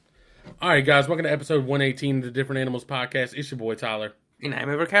All right, guys, welcome to episode 118 of the Different Animals Podcast. It's your boy, Tyler. And I'm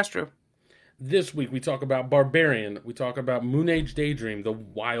Ever Castro. This week, we talk about Barbarian. We talk about Moon Age Daydream, the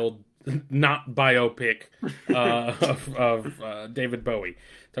wild, not biopic of David Bowie.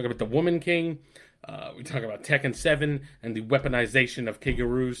 Talk about The Woman King. We talk about Tekken 7 and the weaponization of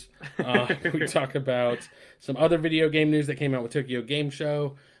kangaroos. We talk about some other video game news that came out with Tokyo Game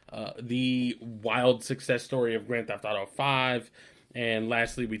Show. The wild success story of Grand Theft Auto 5. And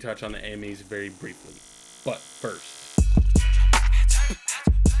lastly, we touch on the Emmys very briefly. But first...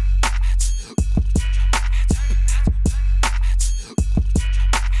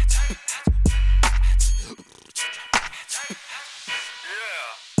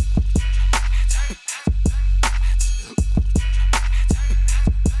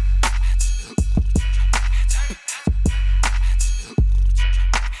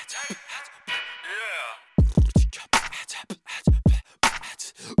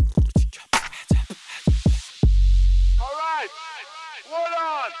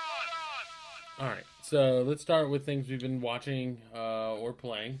 So let's start with things we've been watching or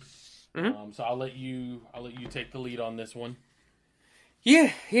playing. Mm-hmm. So I'll let you take the lead on this one.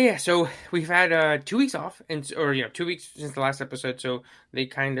 Yeah. So we've had 2 weeks off, 2 weeks since the last episode. So they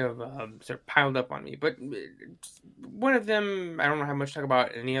kind of sort of piled up on me. But one of them, I don't know how much to talk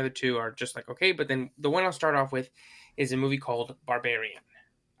about, and the other two are just like okay. But then the one I'll start off with is a movie called Barbarian.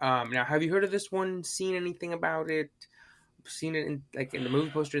 Now, have you heard of this one? Seen anything about it? Seen it in the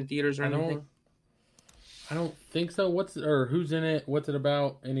movie poster in theaters or anything? I don't think so. Who's in it? What's it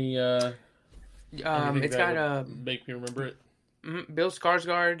about? It's got make me remember it. Bill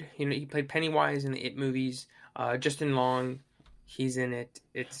Skarsgård. He played Pennywise in the It movies. Justin Long, he's in it.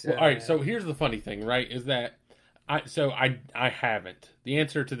 It's all right. So here's the funny thing, right? Is that I haven't. The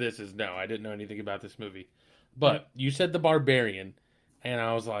answer to this is no. I didn't know anything about this movie, but you said The Barbarian, and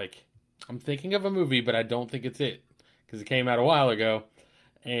I was like, I'm thinking of a movie, but I don't think it's it because it came out a while ago.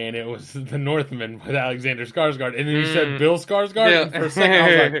 And it was The Northman with Alexander Skarsgård. And then you said Bill Skarsgård. Yeah. And for a second,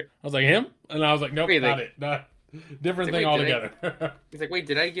 I was like, him? And I was like, nope, wait, not it. Not, different thing altogether. He's like, wait,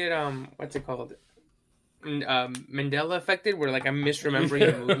 did I get, what's it called? Mandela affected? Where, I'm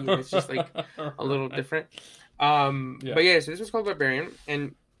misremembering the movie. And it's just, a little different. Yeah. But, yeah, so this was called Barbarian.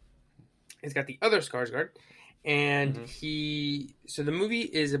 And it's got the other Skarsgård. And so the movie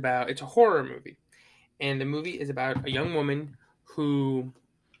is it's a horror movie. And the movie is about a young woman who...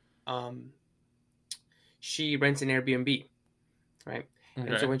 she rents an Airbnb, right? Okay.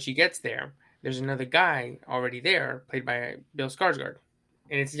 And so when she gets there, there's another guy already there, played by Bill Skarsgård.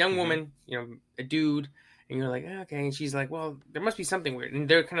 And it's a young woman, a dude, and you're like, okay. And she's like, well, there must be something weird. And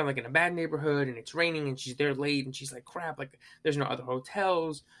they're kind of in a bad neighborhood, and it's raining, and she's there late, and she's like, crap, there's no other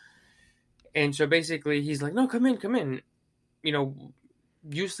hotels. And so basically he's like, no, come in.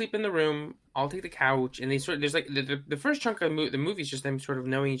 You sleep in the room, I'll take the couch. And they there's the first chunk of the movie is just them sort of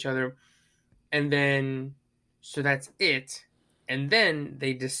knowing each other. And then, so that's it. And then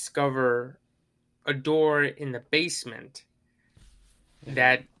they discover a door in the basement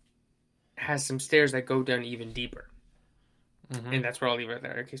that has some stairs that go down even deeper. Mm-hmm. And that's where I'll leave it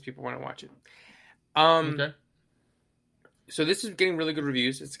there in case people want to watch it. Okay. So this is getting really good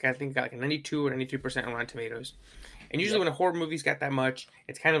reviews. I think got a 92 or 93% on Rotten Tomatoes. And usually when a horror movie's got that much,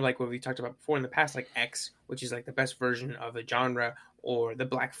 it's kind of like what we talked about before in the past, like X, which is the best version of a genre, or The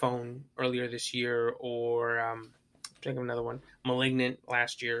Black Phone earlier this year, or I'm thinking of another one, Malignant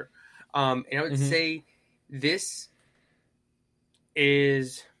last year. And I would say this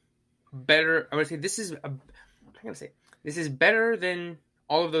is better. I would say this is this is better than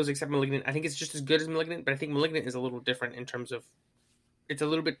all of those except Malignant. I think it's just as good as Malignant, but I think Malignant is a little different in terms of it's a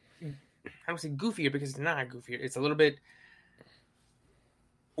little bit. I don't say goofier because it's not goofier. It's a little bit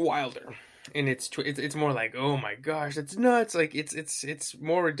wilder, and it's more like, oh my gosh, it's nuts. It's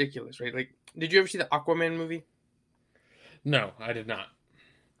more ridiculous, right? Did you ever see the Aquaman movie? No, I did not.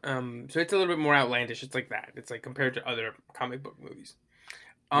 So it's a little bit more outlandish. It's like that. It's compared to other comic book movies.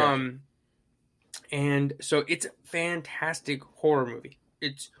 Gotcha. And so it's a fantastic horror movie.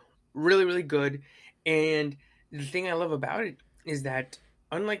 It's really, really good. And the thing I love about it is that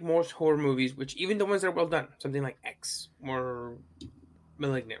unlike most horror movies, which even the ones that are well done, something like X or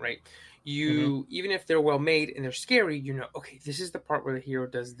Malignant, right? Even if they're well made and they're scary, okay, this is the part where the hero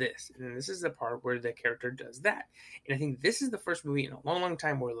does this, and then this is the part where the character does that. And I think this is the first movie in a long, long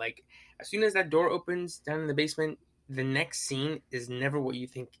time where, as soon as that door opens down in the basement, the next scene is never what you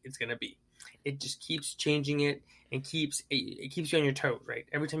think it's gonna be. It just keeps changing it and keeps you on your toes, right?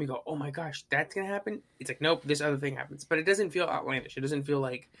 Every time you go, oh my gosh, that's gonna happen. It's like, nope, this other thing happens, but it doesn't feel outlandish. It doesn't feel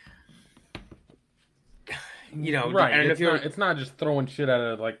like, right. It's not just throwing shit at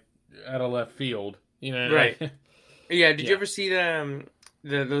it out of left field. You know, right? Yeah. Did Yeah. you ever see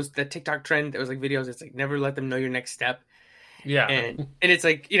the TikTok trend that was like videos? It's like never let them know your next step. Yeah. And it's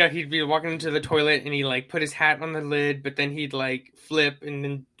like, he'd be walking into the toilet and he like put his hat on the lid, but then he'd like flip and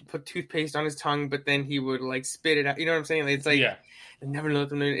then put toothpaste on his tongue, but then he would like spit it out. You know what I'm saying? Like, it's like, Yeah. never let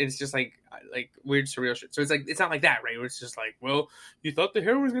them know. It's just like weird surreal shit. So it's like, it's not like that, right? Where it's just like, well, you thought the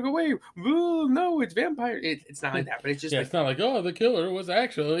hair was gonna go away. Well, no, it's vampire. It's not like that, but it's just Yeah, like, it's not like, oh, the killer was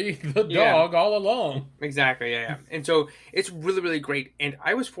actually the Yeah. dog all along. exactly, yeah. And so it's really, really great. And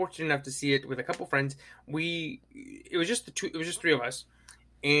I was fortunate enough to see it with a couple friends. It was just three of us,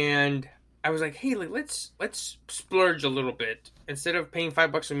 and I was like, hey, like let's splurge a little bit. Instead of paying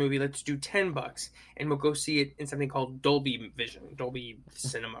 $5 a movie, let's do $10, and we'll go see it in something called Dolby Vision, Dolby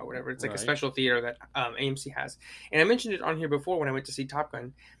Cinema, or whatever. It's like a Right. special theater that AMC has. And I mentioned it on here before when I went to see Top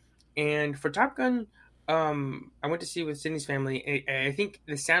Gun. And for Top Gun, I went to see it with Sydney's family. I think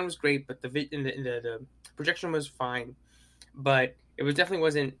the sound was great, but the projection was fine. But it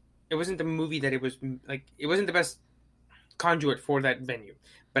wasn't the movie that it was like. It wasn't the best conduit for that venue.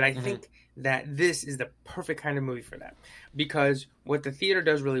 But I think that this is the perfect kind of movie for that, because what the theater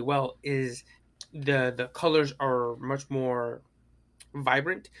does really well is the colors are much more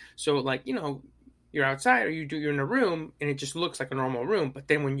vibrant. So like, you're outside or you're in a room and it just looks like a normal room, but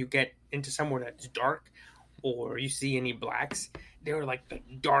then when you get into somewhere that's dark or you see any blacks, they're like the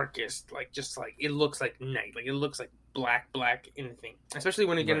darkest, like just like it looks like night, like it looks like black in the thing. Especially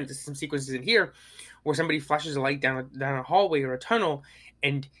when you get into some sequences in here where somebody flashes a light down a hallway or a tunnel,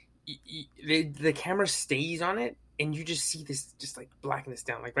 and the camera stays on it, and you just see this just like blackness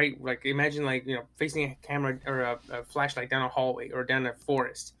down, like right, like imagine like facing a camera or a flashlight down a hallway or down a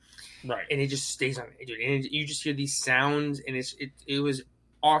forest, Right. and it just stays on it, dude. And you just hear these sounds, and it was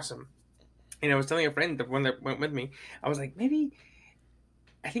awesome. And I was telling a friend, the one that went with me, I was like, maybe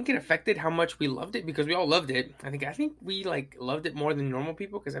I think it affected how much we loved it, because we all loved it. I think we like loved it more than normal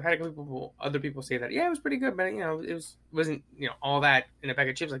people, because I've had a couple other people say that, yeah, it was pretty good, but it wasn't all that in a bag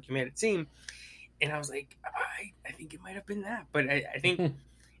of chips like you made it seem. And I was like, I think it might have been that, but I think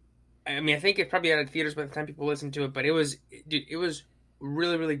I think it's probably out of theaters by the time people listen to it, but it was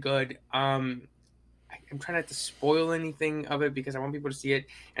really, really good. I'm trying not to spoil anything of it because I want people to see it.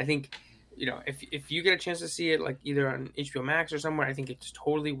 I think, if you get a chance to see it, like either on HBO Max or somewhere, I think it's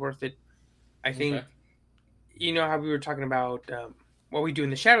totally worth it. I think, how we were talking about What We Do in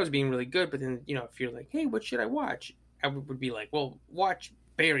the Shadows being really good, but then, if you're like, hey, what should I watch? I would be like, well, watch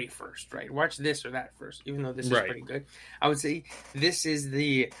Barry first, right? Watch this or that first, even though this is pretty good. I would say this is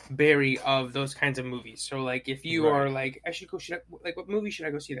the Barry of those kinds of movies. So, like, if you are like, what movie should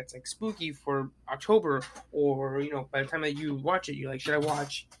I go see that's like spooky for October? Or, by the time that you watch it, you're like, should I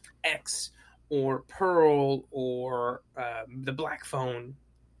watch X or Pearl or The Black Phone?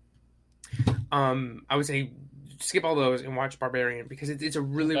 I would say skip all those and watch Barbarian, because it's a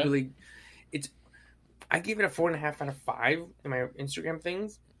really, really, I give it a 4.5 out of 5 in my Instagram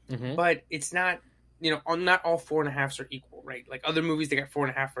things, but it's not, not all 4.5s are equal, right? Like other movies that got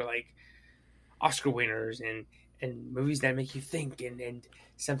 4.5 are like Oscar winners and movies that make you think and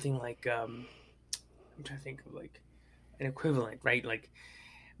something like, I'm trying to think of like an equivalent, right? Like,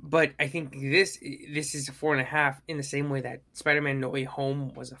 but I think this is a 4.5 in the same way that Spider-Man No Way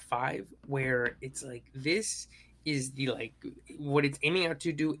Home was a 5, where it's like this is the like what it's aiming out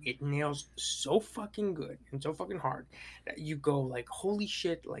to do. It nails so fucking good and so fucking hard that you go like, holy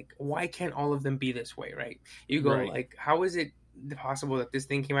shit, like why can't all of them be this way, right? You go like, how is it possible that this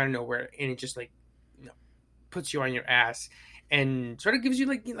thing came out of nowhere and it just like puts you on your ass and sort of gives you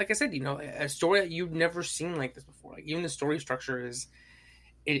like I said, a story that you've never seen like this before. Like even the story structure is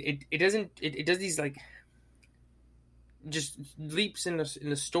it does these like just leaps in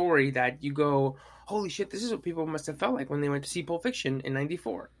the story that you go, holy shit, this is what people must have felt like when they went to see Pulp Fiction in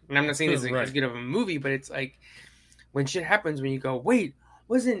 '94. And I'm not saying this is as good of a movie, but it's like when shit happens, when you go, wait,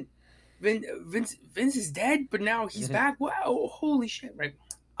 wasn't Vince is dead, but now he's back? Wow, holy shit, right?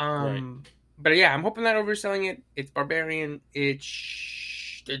 But yeah, I'm hoping that overselling it. It's Barbarian.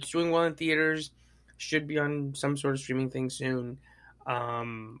 It's doing well in theaters. Should be on some sort of streaming thing soon.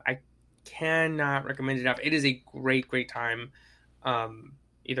 I cannot recommend it enough. It is a great time.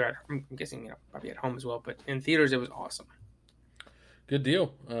 Either I'm guessing probably at home as well, but in theaters it was awesome. Good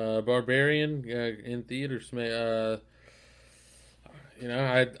deal. Barbarian in theaters.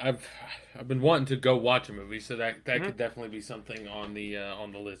 I've been wanting to go watch a movie, so that could definitely be something on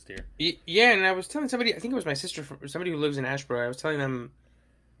the list here. Yeah, and I was telling somebody, I think it was my sister, somebody who lives in Asheboro. I was telling them,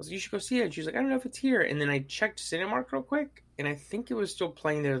 I was like, you should go see it. And she was like, I don't know if it's here. And then I checked Cinemark real quick, and I think it was still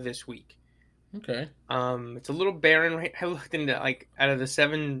playing there this week. Okay. It's a little barren, right? I looked into like out of the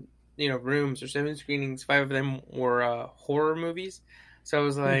 7 rooms or 7 screenings. 5 of them were horror movies. So I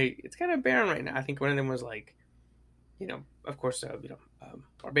was like, it's kind of barren right now. I think one of them was like, of course,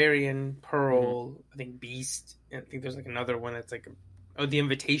 Barbarian, Pearl, I think Beast, and I think there's like another one that's like, The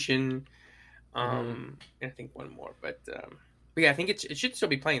Invitation, and I think one more. But yeah, I think it should still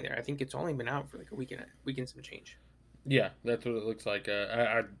be playing there. I think it's only been out for like a week and some change. Yeah, that's what it looks like.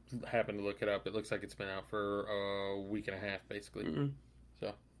 I happened to look it up. It looks like it's been out for a week and a half, basically. Mm-hmm.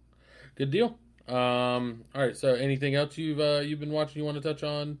 So, good deal. All right. So, anything else you've been watching you want to touch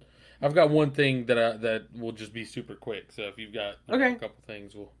on? I've got one thing that will just be super quick. So, if you've got a couple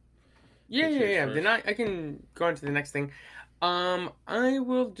things, we'll. Yeah. Then I can go on to the next thing. I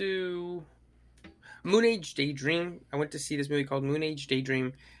will do Moon Age Daydream. I went to see this movie called Moon Age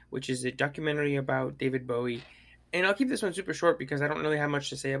Daydream, which is a documentary about David Bowie. And I'll keep this one super short because I don't really have much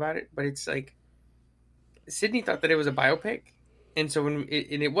to say about it. But it's like, Sydney thought that it was a biopic, and so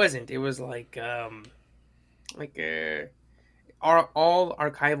it wasn't. It was like all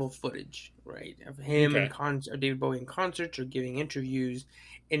archival footage, right, of him or David Bowie in concerts or giving interviews,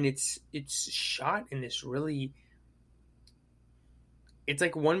 and it's shot in this really. It's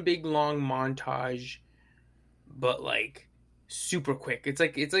like one big long montage, but like super quick. It's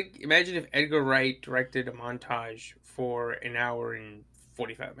like imagine if Edgar Wright directed a montage for an hour and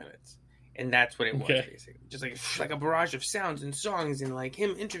 45 minutes. And that's what it was, basically. Just like a barrage of sounds and songs and like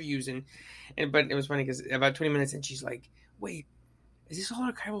him interviews and but it was funny because about 20 minutes and she's like, wait, is this all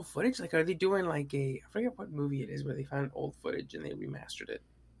archival footage? Like, are they doing like I forget what movie it is where they found old footage and they remastered it.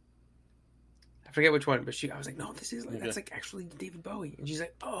 I forget which one, but I was like, no, this is like, that's like actually David Bowie. And she's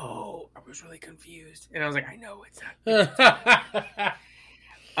like, oh, I was really confused. And I was like, I know, it's not.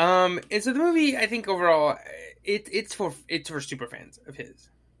 And so the movie, I think overall, it's for super fans of his.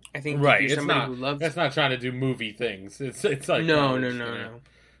 I think right. It's not. Who loves that's not trying to do movie things. It's like no.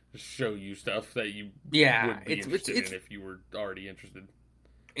 Show you stuff that you would be interested in if you were already interested.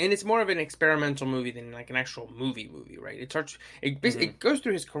 And it's more of an experimental movie than like an actual movie, right? It goes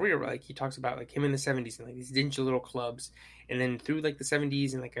through his career. Like he talks about like him in the 70s and like these dingy little clubs, and then through like the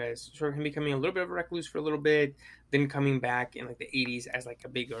 70s and like a sort of him becoming a little bit of a recluse for a little bit, then coming back in like the 80s as like a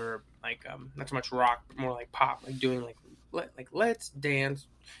bigger like not so much rock, but more like pop, like doing like Let's Dance,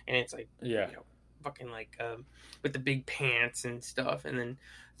 and it's like fucking like with the big pants and stuff, and then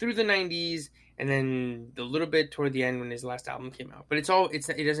through the 90s. And then the little bit toward the end when his last album came out. But it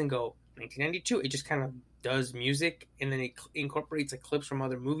doesn't go 1992. It just kind of does music. And then it incorporates like clips from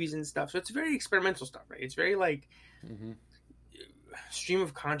other movies and stuff. So it's very experimental stuff, right? It's very like stream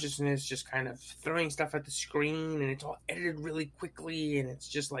of consciousness, just kind of throwing stuff at the screen. And it's all edited really quickly. And it's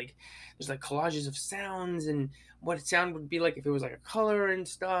just like, there's like collages of sounds and what a sound would be like if it was like a color and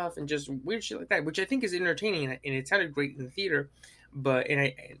stuff. And just weird shit like that, which I think is entertaining. And it sounded great in the theater. But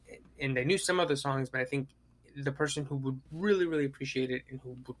and I knew some other songs, but I think the person who would really, really appreciate it and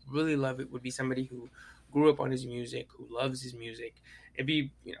who would really love it would be somebody who grew up on his music, who loves his music. It'd be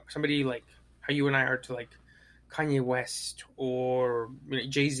somebody like how you and I are to like Kanye West or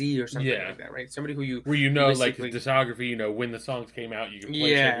Jay-Z or something like that, right? Somebody who like his discography, when the songs came out, you can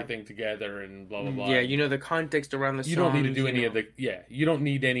place everything together and blah blah blah. Yeah, the context around the songs. You don't need to do any of the you don't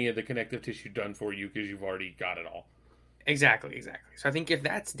need any of the connective tissue done for you because you've already got it all. Exactly. So I think if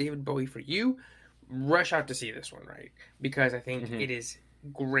that's David Bowie for you, rush out to see this one, right? Because I think it is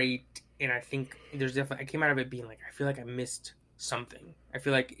great, and I think there's definitely. I came out of it being like, I feel like I missed something. I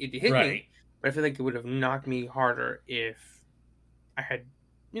feel like it hit me, but I feel like it would have knocked me harder if I had,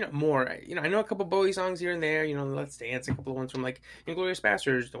 more. I know a couple Bowie songs here and there. Let's Dance, a couple of ones from like Inglourious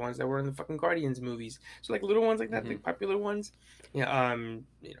Basterds, the ones that were in the fucking Guardians movies. So like little ones like that, like popular ones.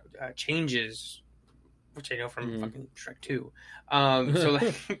 Changes. Which I know from fucking Shrek 2. So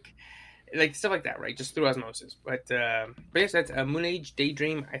like stuff like that, right? Just through osmosis. But yes, that's a Moon Age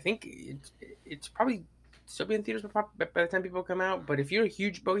Daydream. I think it's probably still be in theaters by the time people come out. But if you're a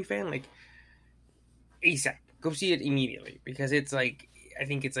huge Bowie fan, like ASAP, go see it immediately because it's like I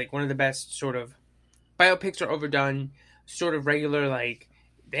think it's like one of the best sort of biopics are overdone, sort of regular like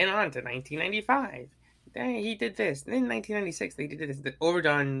then on to 1995. He did this. Then 1996 they did this.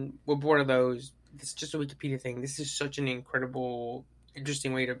 Overdone. We're bored of those. It's just a Wikipedia thing. This is such an incredible,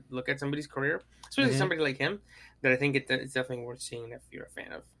 interesting way to look at somebody's career, especially somebody like him, that I think it's definitely worth seeing if you're a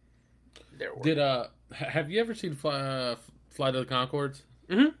fan of their work. Have you ever seen Flight of the Conchords?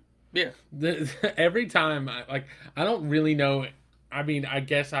 Mm-hmm. Yeah. Every time, I don't really know. I mean, I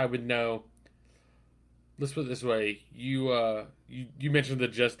guess I would know. Let's put it this way: you mentioned the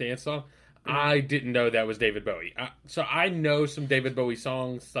Just Dance song. Mm-hmm. I didn't know that was David Bowie. So I know some David Bowie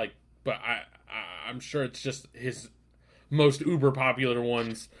songs, but I'm sure it's just his most uber popular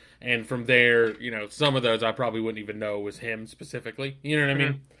ones, and from there, some of those I probably wouldn't even know was him specifically. You know what I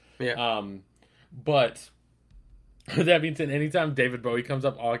mean? Yeah. But that being said, anytime David Bowie comes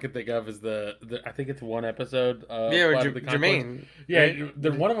up, all I can think of is the I think it's one episode. Jermaine. Yeah,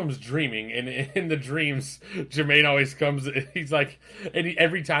 right? One of them's dreaming, and in the dreams, Jermaine always comes. He's like,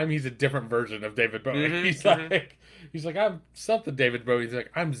 every time he's a different version of David Bowie. Mm-hmm, he's like, I'm something David Bowie. He's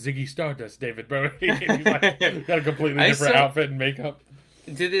like, I'm Ziggy Stardust David Bowie. And he's like, got a completely different outfit and makeup.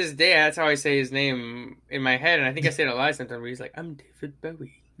 To this day, that's how I say his name in my head, and I think I say it a lot sometimes. Where he's like, I'm David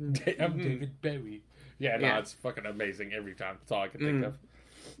Bowie. I'm David Bowie. Yeah, no, it's fucking amazing every time. That's all I can think of.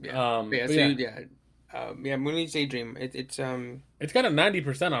 Moonlight Daydream. It's got a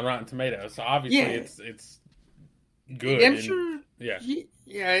 90% on Rotten Tomatoes, so obviously it's good. I'm sure.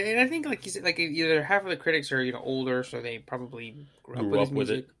 Yeah, and I think like you said, like either half of the critics are older, so they probably grew up with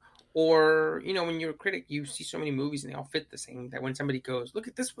music. Or, when you're a critic, you see so many movies and they all fit the same that when somebody goes, look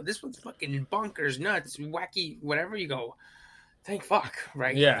at this one, this one's fucking bonkers, nuts, wacky, whatever, you go, thank fuck,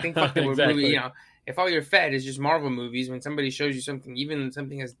 right? Yeah, thank fuck that exactly. movie, if all you're fed is just Marvel movies, when somebody shows you something, even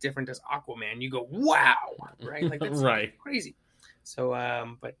something as different as Aquaman, you go, wow, right? Like, that's right. crazy. So,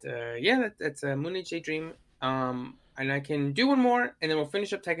 that's Moonlight Daydream. And I can do one more, and then we'll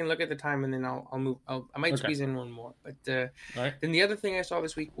finish up taking a look at the time, and then I'll move. I might squeeze in one more. But right. Then the other thing I saw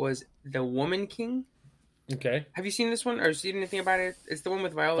this week was The Woman King. Okay. Have you seen this one, or seen anything about it? It's the one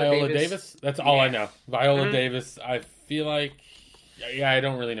with Viola Davis? That's all I know. Viola Davis, I feel like... Yeah, I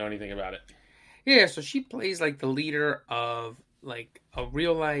don't really know anything about it. Yeah, so she plays, like, the leader of, like, a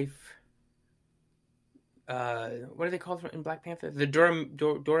real-life... what are they called in Black Panther? The Dora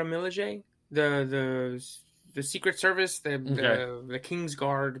Milaje? The Secret Service, the King's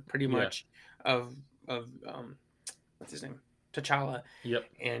Guard, pretty much, of what's his name? T'Challa. Yep.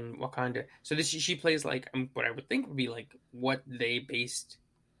 And Wakanda. So she plays like what I would think would be like what they based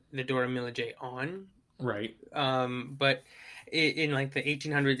the Dora Milaje on. Right. But in like the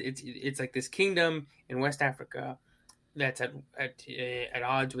 1800s, it's like this kingdom in West Africa that's at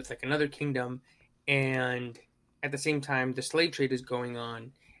odds with like another kingdom, and at the same time the slave trade is going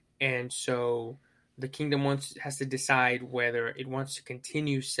on, and so the kingdom has to decide whether it wants to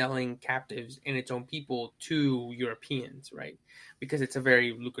continue selling captives and its own people to Europeans, right? Because it's a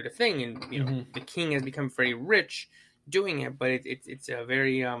very lucrative thing, and the king has become very rich doing it. But it's a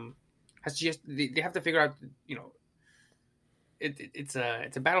very they have to figure out, it's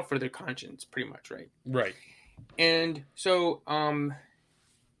a battle for their conscience, pretty much, right? Right. And so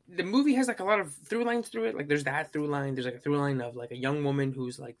the movie has like a lot of through lines through it. Like there's that through line. There's like a through line of like a young woman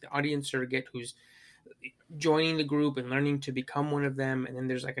who's like the audience surrogate who's joining the group and learning to become one of them, and then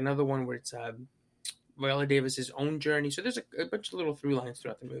there's like another one where it's Viola Davis's own journey. So there's a bunch of little through lines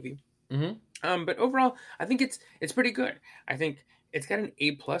throughout the movie. Mm-hmm. But overall, I think it's pretty good. I think it's got an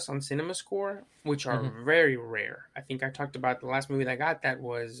A+ on Cinema Score, which are very rare. I think I talked about the last movie that I got that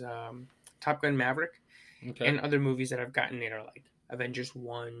was Top Gun Maverick, and other movies that I've gotten that are like Avengers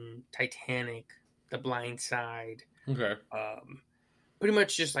 1, Titanic, The Blind Side. Okay. Pretty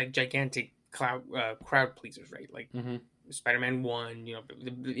much just like gigantic crowd pleasers, right? Like Spider-Man 1,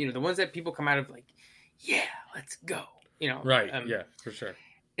 the ones that people come out of like, yeah, let's go, Right. Yeah, for sure.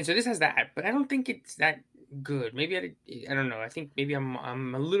 And so this has that, but I don't think it's that good. Maybe I don't know. I think maybe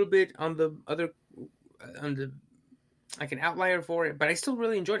I'm a little bit on the other, like an outlier for it, but I still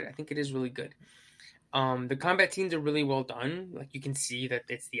really enjoyed it. I think it is really good. The combat scenes are really well done. Like you can see that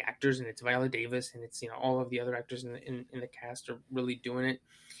it's the actors and it's Viola Davis and it's all of the other actors in the cast are really doing it.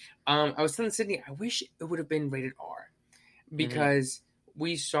 I was telling Sydney, I wish it would have been rated R, because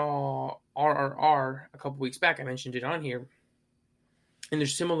we saw RRR a couple weeks back. I mentioned it on here, and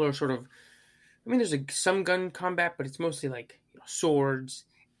there's similar sort of. I mean, there's some gun combat, but it's mostly like swords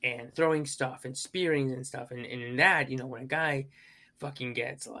and throwing stuff and spearing and stuff. And in that, when a guy fucking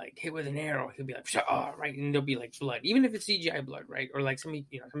gets like hit with an arrow, he'll be like, oh, right, and there'll be like blood, even if it's CGI blood, right? Or like somebody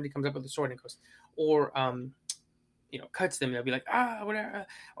comes up with a sword and goes, or cuts them, they'll be like, whatever.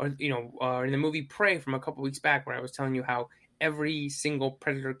 Or in the movie Prey from a couple weeks back, where I was telling you how every single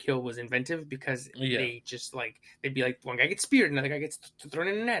Predator kill was inventive, because they just like, they'd be like, one guy gets speared, another guy gets thrown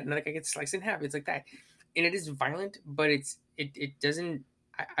in a net, another guy gets sliced in half. It's like that, and it is violent, but it doesn't.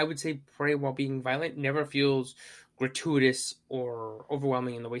 I would say Prey, while being violent, never feels gratuitous or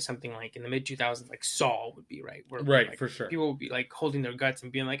overwhelming in the way something like in the mid 2000s like Saw would be, right? Where right, like, for sure, people would be like holding their guts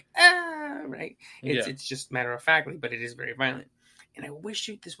and being like, right? It's just matter of factly, but it is very violent. And I wish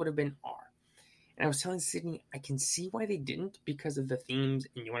this would have been R. And I was telling Sydney, I can see why they didn't, because of the themes,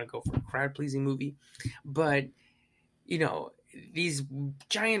 and you want to go for a crowd pleasing movie, but these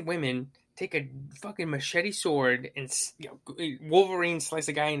giant women take a fucking machete sword and Wolverine slice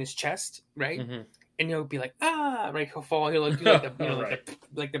a guy in his chest, right? Mm-hmm. And he'll be like, right? He'll fall. He'll do like the right.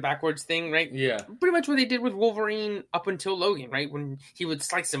 like the backwards thing, right? Yeah. Pretty much what they did with Wolverine up until Logan, right? When he would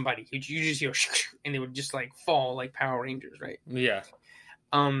slice somebody, you just hear and they would just like fall like Power Rangers, right? Yeah.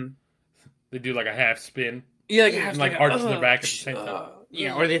 They do like a half spin. Yeah, like arch their back at the same time.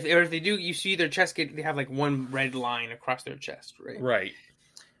 Yeah, or if they do, you see their chest they have like one red line across their chest, right? Right.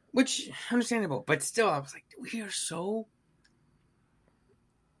 Which understandable, but still, I was like, we are so.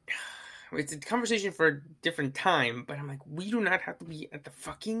 It's a conversation for a different time, but I'm like, we do not have to be at the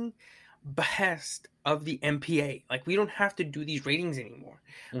fucking behest of the MPA. Like, we don't have to do these ratings anymore,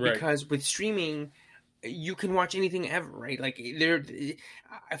 right? Because with streaming, you can watch anything ever, right? Like,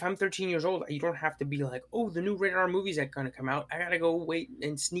 if I'm 13 years old, you don't have to be like, oh, the new rated R movies that gonna come out, I gotta go wait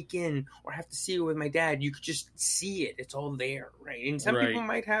and sneak in, or have to see it with my dad. You could just see it; it's all there, right? And some people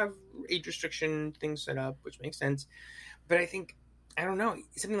might have age restriction things set up, which makes sense. But I think, I don't know,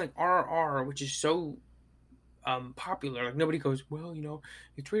 something like RRR, which is so popular, like nobody goes, well,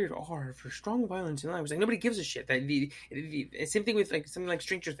 it's rated R for strong violence and I was like, nobody gives a shit. That the same thing with like something like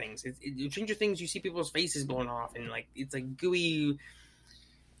Stranger Things. Stranger Things, you see people's faces blown off and like it's like gooey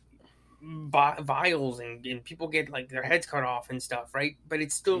vials and people get like their heads cut off and stuff, right? But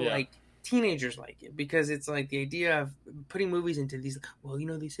it's still like teenagers like it because it's like the idea of putting movies into these, well,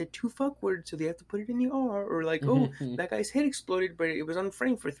 they said 2 fuck words, so they have to put it in the R, or like, oh, that guy's head exploded, but it was on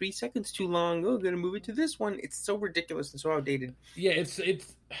frame for 3 seconds too long. Oh, gonna move it to this one. It's so ridiculous and so outdated. Yeah, it's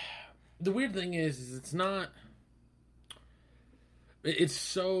the weird thing is it's not. It's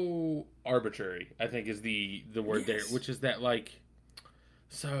so arbitrary, I think, is the word there, which is that like,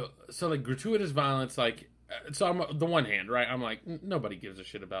 so like gratuitous violence, like, so I'm the one hand, right? I'm like, nobody gives a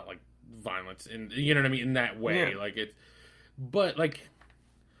shit about like violence, and you know what I mean, in that way, like it. But like,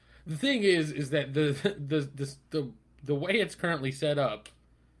 the thing is that the way it's currently set up,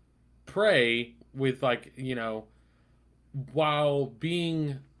 Prey with like while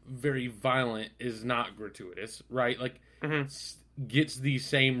being very violent is not gratuitous, right? Like gets the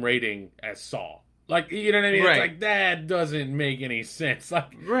same rating as Saw. Like, you know what I mean? Right. It's like that doesn't make any sense.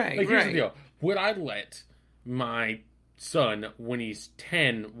 Like, here's the deal: would I let my son, when he's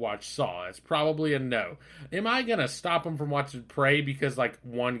 10, watch Saw? It's probably a no. Am I gonna stop him from watching Prey because like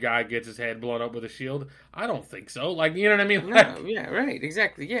one guy gets his head blown up with a shield? I don't think so. Like, you know what I mean? Like, no, yeah, right,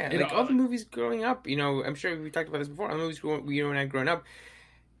 exactly, yeah. Like all the movies growing up, I'm sure we talked about this before. All the movies when I growing up,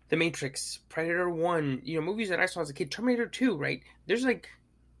 The Matrix, Predator 1, movies that I saw as a kid, Terminator 2, right? There's like,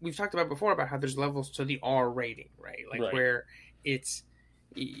 we've talked about before about how there's levels to the R rating, right? Like where it's,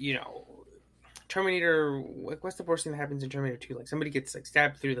 Terminator, what's the worst thing that happens in Terminator 2? Like somebody gets like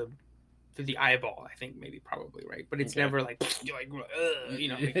stabbed through the eyeball, I think, maybe, probably, right? But it's never like, you're like,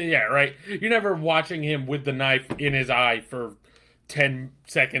 like, yeah, right. You're never watching him with the knife in his eye for 10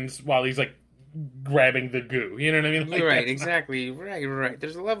 seconds while he's like grabbing the goo. You know what I mean? Like, right, exactly. Right.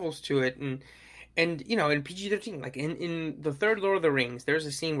 There's levels to it, and in PG-13, like in the third Lord of the Rings, there's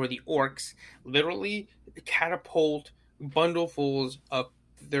a scene where the orcs literally catapult bundlefuls of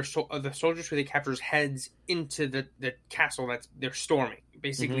the soldiers who they capture's heads into the castle that's they're storming,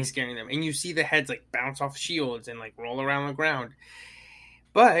 basically scaring them. And you see the heads like bounce off shields and like roll around the ground.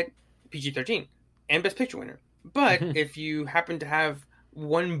 But PG-13 and Best Picture winner. But if you happen to have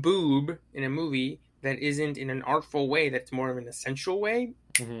one boob in a movie that isn't in an artful way, that's more of an essential way,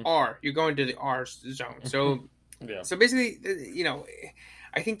 R, you're going to the R zone. So, so basically,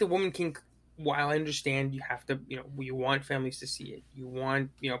 I think The Woman King, while I understand you have to, you want families to see it, you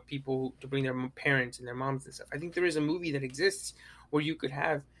want, people to bring their parents and their moms and stuff. I think there is a movie that exists where you could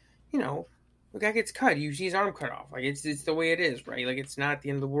have, the guy gets cut, you see his arm cut off. Like it's the way it is, right? Like it's not the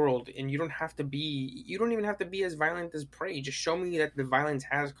end of the world, and you don't even have to be as violent as Prey. Just show me that the violence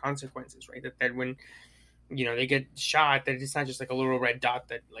has consequences, right? That when, they get shot, that it's not just like a little red dot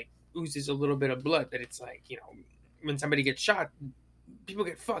that like oozes a little bit of blood. That it's like, when somebody gets shot, people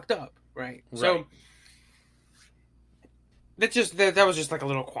get fucked up, right? So that was just like a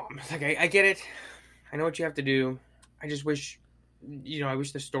little qualm. Like I get it, I know what you have to do. I just wish, I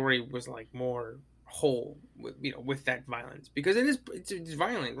wish the story was like more whole with that violence, because it's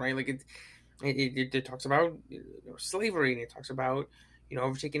violent, right? Like it talks about slavery, and it talks about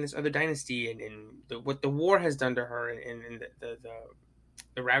overtaking this other dynasty and what the war has done to her, and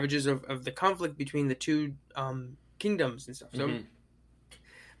the ravages of the conflict between the two kingdoms and stuff. So,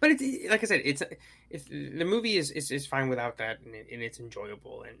 but it's like I said, if the movie is fine without that, and it's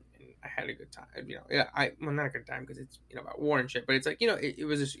enjoyable, and I had a good time. Not a good time because it's about war and shit, but it's like it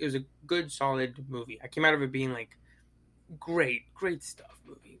was a good solid movie. I came out of it being like great stuff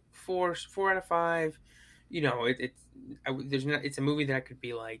movie. 4 out of 5. You know, it's a movie that I could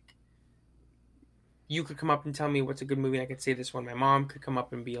be like, you could come up and tell me what's a good movie. I could say this one. My mom could come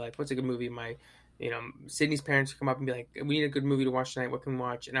up and be like, what's a good movie? Sydney's parents would come up and be like, we need a good movie to watch tonight. What can we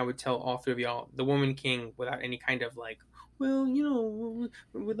watch? And I would tell all three of y'all The Woman King without any kind of like, well,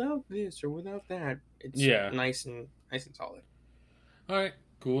 without this or without that. It's nice and solid. All right,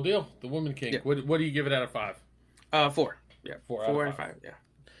 cool deal. The Woman King. Yeah. What do you give it out of 5? 4. Yeah, 4 out of 5. Yeah.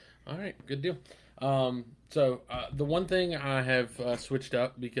 All right, good deal. So the one thing I have switched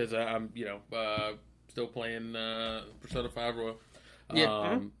up because I'm still playing Persona 5 Royal.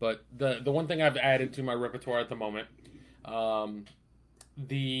 But the one thing I've added to my repertoire at the moment,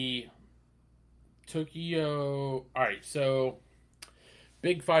 the Tokyo. All right, so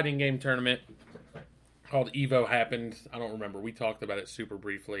big fighting game tournament called Evo happened. I don't remember. We talked about it super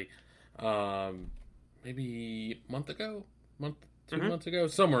briefly, maybe a month ago, 2 months ago,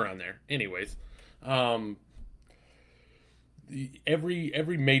 somewhere around there. Anyways,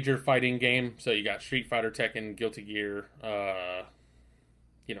 every major fighting game. So you got Street Fighter, Tekken, Guilty Gear,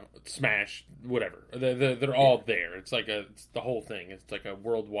 Smash, whatever. They're all there. It's the whole thing. It's like a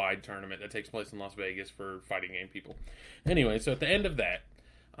worldwide tournament that takes place in Las Vegas for fighting game people. Anyway, so at the end of that,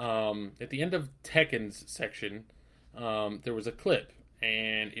 at the end of Tekken's section, there was a clip,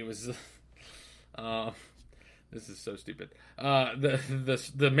 and it was this is so stupid.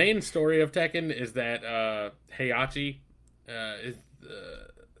 The main story of Tekken is that Heihachi is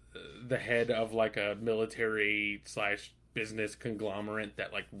the head of like a military / business conglomerate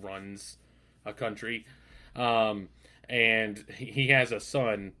that like runs a country, and he has a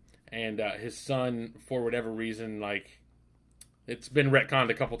son, and his son, for whatever reason, like, it's been retconned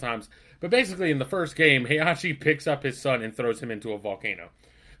a couple times, but basically in the first game, Heihachi picks up his son and throws him into a volcano.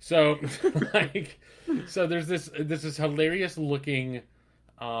 So so there's this hilarious looking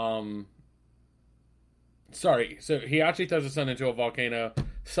so Heihachi throws his son into a volcano.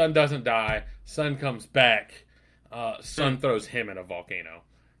 Son doesn't die. Son comes back. Son throws him in a volcano.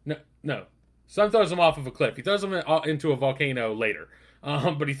 No. Son throws him off of a cliff. He throws him into a volcano later.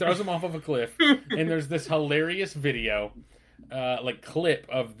 But he throws him off of a cliff. And there's this hilarious video, clip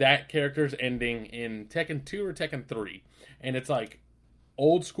of that character's ending in Tekken 2 or Tekken 3. And it's like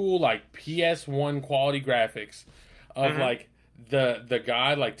old school, like PS1 quality graphics of like the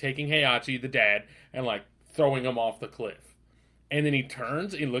guy like taking Heihachi, the dad, and like throwing him off the cliff. And then he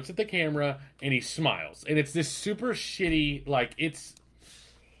turns and looks at the camera and he smiles. And it's this super shitty, like, it's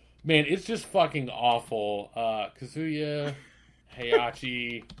just fucking awful. Kazuya,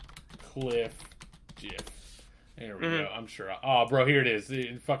 Heihachi, cliff, GIF. There we go. I'm sure. Oh, bro, here it is.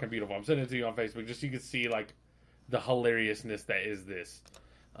 It's fucking beautiful. I'm sending it to you on Facebook just so you can see, like, the hilariousness that is this.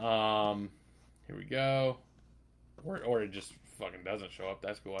 Here we go. Or it just fucking doesn't show up.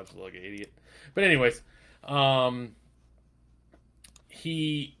 That's cool. I just look like an idiot. But anyways,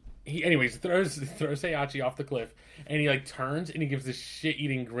 he throws Heihachi off the cliff, and he like turns and he gives this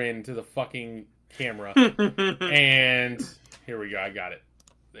shit-eating grin to the fucking camera. And here we go. I got it.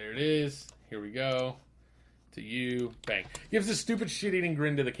 There it is. Here we go. To you. Bang. Gives this stupid shit-eating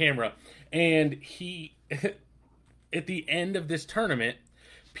grin to the camera. And he, at the end of this tournament,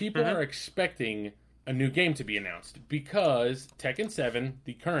 people are expecting a new game to be announced because Tekken 7,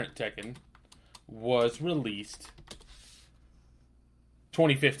 the current Tekken, was released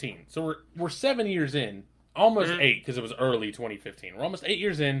 2015. So we're 7 years in, almost 8 because it was early 2015. We're almost 8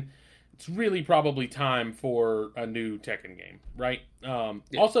 years in. It's really probably time for a new Tekken game, right?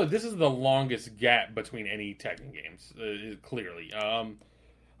 Also, this is the longest gap between any Tekken games, clearly. I'm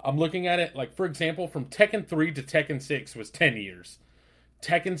looking at it, like, for example, from Tekken 3 to Tekken 6 was 10 years.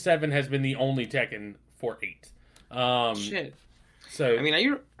 Tekken 7 has been the only Tekken for 8. Shit. So I mean,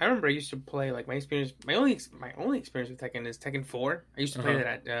 I remember I used to play, like, my only experience with Tekken is Tekken 4. I used to play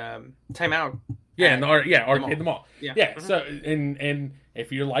that at Time Out. Yeah, Arcade the Mall. Yeah. So and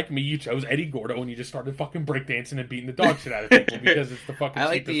if you're like me, you chose Eddie Gordo and you just started fucking breakdancing and beating the dog shit out of people because it's the fucking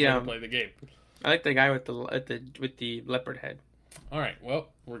cheapest way to play the game. I like the guy with the leopard head. All right, well,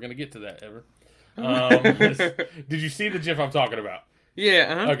 we're gonna get to that, Ever. Did you see the GIF I'm talking about?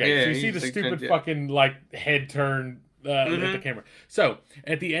 Yeah. Okay, yeah, so you see the stupid fucking like head turn at the camera. So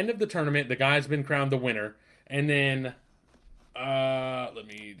at the end of the tournament, the guy's been crowned the winner, and then let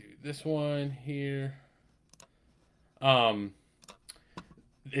me do this one here.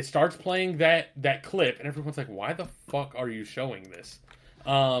 It starts playing that clip, and everyone's like, "Why the fuck are you showing this?"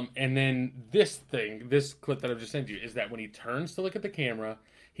 And then this clip that I've just sent you, is that when he turns to look at the camera,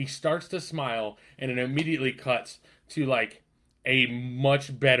 he starts to smile, and it immediately cuts to like a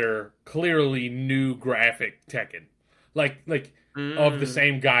much better, clearly new graphic Tekken. Like of the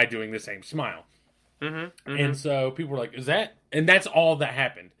same guy doing the same smile. And so people were like, "Is that?" And that's all that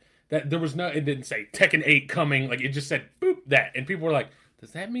happened. That there was no. It didn't say Tekken 8 coming. Like it just said boop that, and people were like,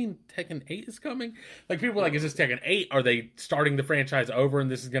 "Does that mean Tekken 8 is coming?" Like people were like, "Is this Tekken 8? Are they starting the franchise over, and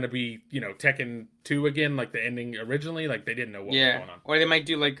this is going to be Tekken 2 again, like the ending originally?" Like they didn't know what was going on. Or they might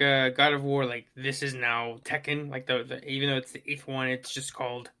do like a God of War, like this is now Tekken. Like the even though it's the 8th one, it's just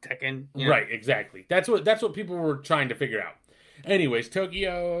called Tekken. Right, exactly. That's what people were trying to figure out. Anyways,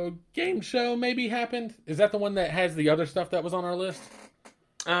 Tokyo Game Show maybe happened. Is that the one that has the other stuff that was on our list?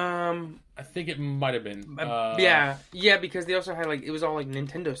 I think it might have been. Yeah, because they also had it was all like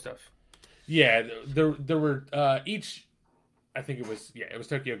Nintendo stuff. Yeah, there were each. I think it was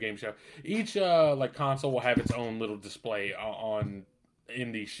Tokyo Game Show. Each console will have its own little display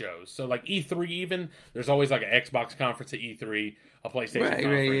in these shows. So like E3 even, there's always like an Xbox conference at E3, a PlayStation conference.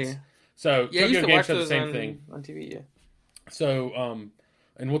 Right, yeah. So Tokyo Game Show the same thing on TV. Yeah. So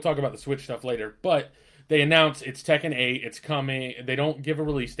and we'll talk about the Switch stuff later, but they announced it's Tekken 8, it's coming. They don't give a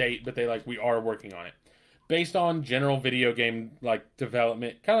release date, but we are working on it. Based on general video game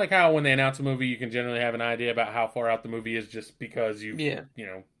development, kind of like how when they announce a movie, you can generally have an idea about how far out the movie is just because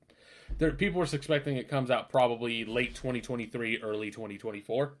people are expecting it comes out probably late 2023, early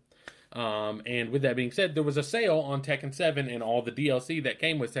 2024. And with that being said, there was a sale on Tekken 7 and all the DLC that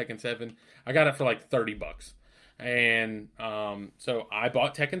came with Tekken 7. I got it for like $30. And so I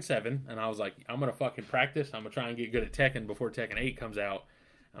bought Tekken 7, and I was like, I'm going to fucking practice. I'm going to try and get good at Tekken before Tekken 8 comes out.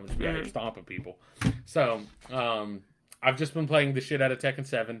 I'm just going to be out here stomping people. So I've just been playing the shit out of Tekken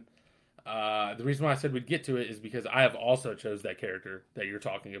 7. The reason why I said we'd get to it is because I have also chose that character that you're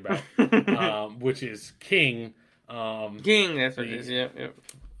talking about, which is King. King, that's what it is, yeah.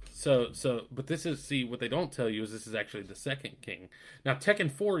 But this is, what they don't tell you is this is actually the second King. Now, Tekken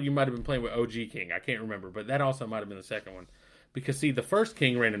 4, you might have been playing with OG King. I can't remember, but that also might have been the second one. Because, the first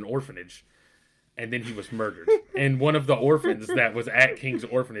King ran an orphanage, and then he was murdered. And one of the orphans that was at King's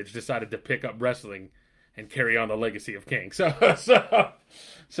orphanage decided to pick up wrestling and carry on the legacy of King. So and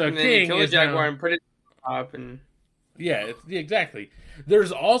King then kill a jaguar and put it up and... Yeah, exactly.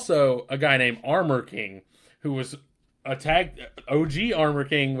 There's also a guy named Armor King who was... OG Armor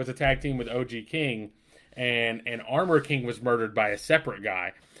King was a tag team with OG King, and Armor King was murdered by a separate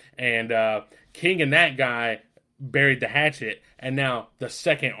guy, and King and that guy buried the hatchet, and now the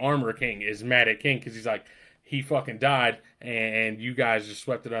second Armor King is mad at King because he's like, he fucking died, and you guys just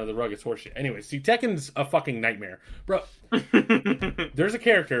swept it under the rug. It's horseshit. Anyway, Tekken's a fucking nightmare, bro. There's a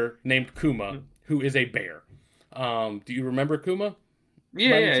character named Kuma who is a bear. Do you remember Kuma?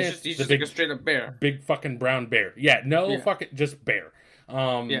 Yeah, he's just like a straight up bear. Big fucking brown bear. Yeah, fucking, just bear.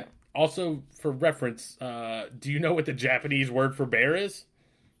 Also, for reference, do you know what the Japanese word for bear is?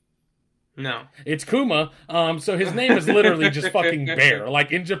 No. It's Kuma. So his name is literally just fucking bear.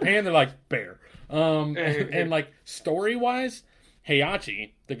 Like, in Japan, they're like, bear. And like, story-wise,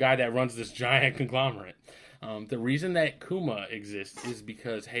 Heihachi, the guy that runs this giant conglomerate, the reason that Kuma exists is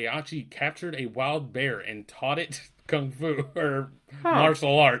because Heihachi captured a wild bear and taught it kung fu or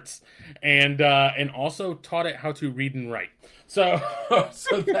martial arts, and also taught it how to read and write. So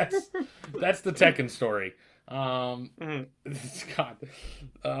that's the Tekken story. God,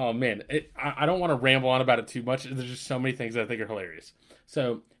 oh man, I don't want to ramble on about it too much. There's just so many things that I think are hilarious.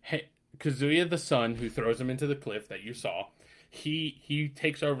 So Kazuya, the son who throws him into the cliff that you saw, he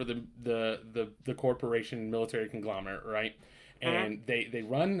takes over the corporation military conglomerate, right? And they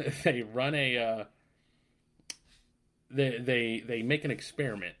run a they make an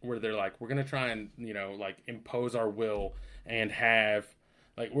experiment where they're like, we're gonna try and impose our will and have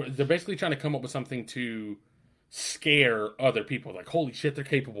they're basically trying to come up with something to scare other people. Like, holy shit, they're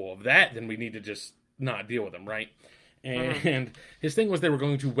capable of that. Then we need to just not deal with them, right? And his thing was they were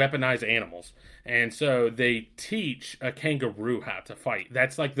going to weaponize animals. And so they teach a kangaroo how to fight.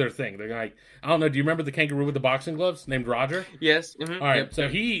 That's like their thing. They're like, I don't know, do you remember the kangaroo with the boxing gloves named Roger? Yes. All right, so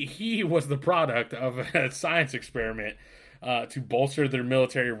he was the product of a science experiment to bolster their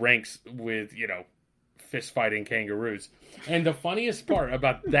military ranks with, fist fighting kangaroos. And the funniest part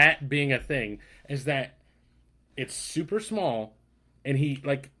about that being a thing is that it's super small, and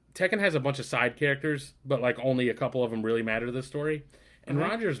Tekken has a bunch of side characters, but only a couple of them really matter to the story. And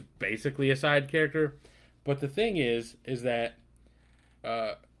Roger's basically a side character. But the thing is that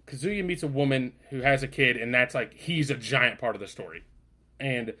Kazuya meets a woman who has a kid, and that's he's a giant part of the story.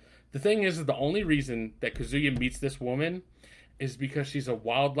 And the thing is the only reason that Kazuya meets this woman is because she's a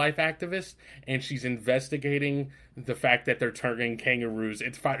wildlife activist, and she's investigating the fact that they're turning kangaroos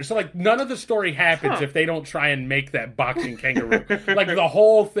into fighters. So, none of the story happens if they don't try and make that boxing kangaroo. The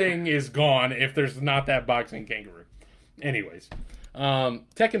whole thing is gone if there's not that boxing kangaroo. Anyways,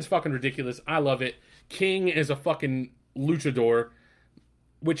 Tekken's fucking ridiculous. I love it. King is a fucking luchador,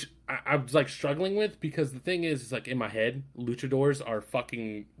 which I was like struggling with because the thing is like in my head, luchadors are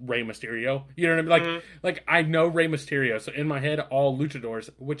fucking Rey Mysterio. You know what I mean? Like I know Rey Mysterio, so in my head, all luchadors.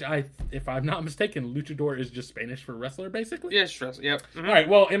 Which if I'm not mistaken, luchador is just Spanish for wrestler, basically. Yeah, wrestler. Yep. All right.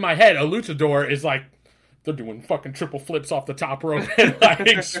 Well, in my head, a luchador is like they're doing fucking triple flips off the top rope and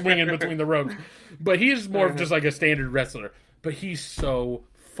like swinging between the ropes. But he's more of just like a standard wrestler. But he's so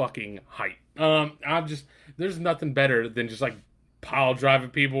fucking hype. There's nothing better than just like pile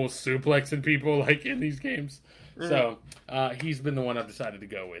driving people, suplexing people like in these games. So he's been the one I've decided to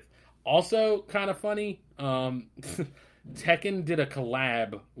go with. Also, kind of funny, Tekken did a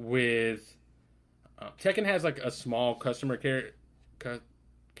collab with. Tekken has like a small customer character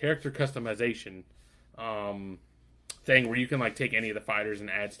customization thing where you can like take any of the fighters and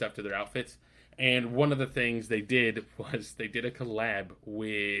add stuff to their outfits. And one of the things they did was they did a collab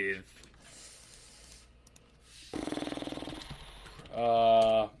with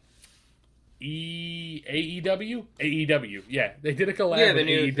AEW. Yeah, they did a collab with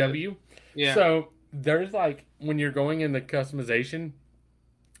AEW. Yeah. So there's like when you're going in the customization,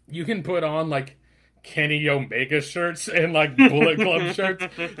 you can put on like Kenny Omega shirts and like Bullet Club shirts.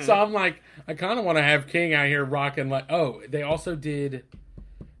 So I'm like, I kind of want to have King out here rocking like. Oh, they also did.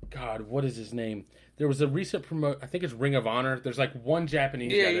 God, what is his name? There was a recent I think it's Ring of Honor. There's like one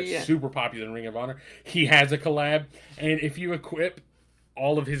Japanese guy that's super popular in Ring of Honor. He has a collab, and if you equip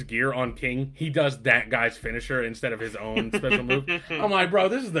all of his gear on King, he does that guy's finisher instead of his own special move. I'm like, bro,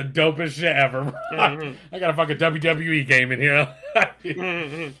 this is the dopest shit ever. I got a fucking WWE game in here.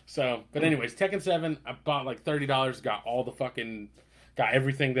 So, but anyways, Tekken 7, I bought like $30, got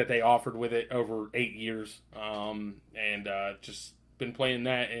everything that they offered with it over 8 years, and just been playing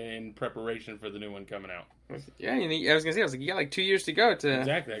that in preparation for the new one coming out. Yeah, I was gonna say, you got like 2 years to go to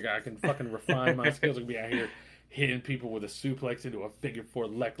exactly. I can fucking refine my skills. I can be out here hitting people with a suplex into a figure four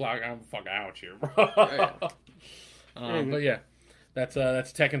leg lock. I'm fucking out here, bro. But yeah, that's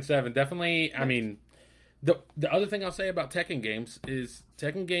Tekken 7. Definitely. I mean, the other thing I'll say about Tekken games is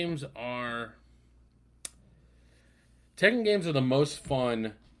Tekken games are the most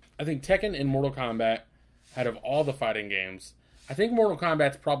fun. I think Tekken and Mortal Kombat, out of all the fighting games, I think Mortal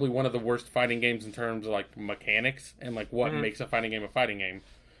Kombat's probably one of the worst fighting games in terms of like mechanics and like what makes a fighting game.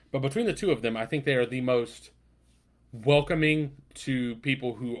 But between the two of them, I think they are the most welcoming to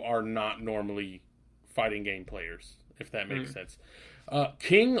people who are not normally fighting game players, if that makes sense.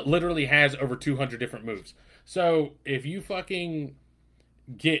 King literally has over 200 different moves. So if you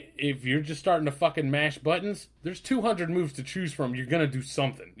if you're just starting to fucking mash buttons, there's 200 moves to choose from. You're going to do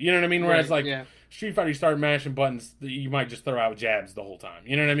something. You know what I mean? Whereas Street Fighter, you start mashing buttons, you might just throw out jabs the whole time.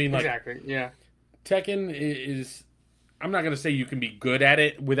 You know what I mean? Like, exactly, yeah. Tekken is, I'm not going to say you can be good at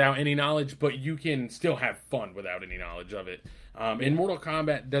it without any knowledge, but you can still have fun without any knowledge of it. And Mortal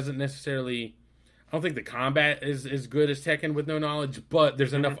Kombat doesn't necessarily, I don't think the combat is as good as Tekken with no knowledge, but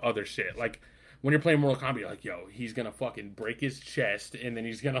there's enough other shit. Like, when you're playing Mortal Kombat, you're like, yo, he's going to fucking break his chest, and then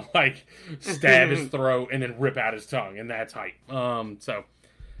he's going to, like, stab his throat and then rip out his tongue, and that's hype.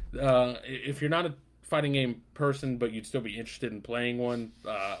 If you're not a fighting game person, but you'd still be interested in playing one,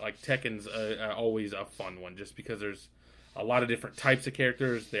 like Tekken's always a fun one, just because there's a lot of different types of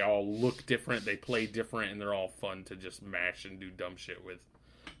characters. They all look different, they play different, and they're all fun to just mash and do dumb shit with.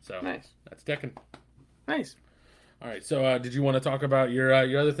 So nice. That's Tekken. Nice. All right, so did you want to talk about your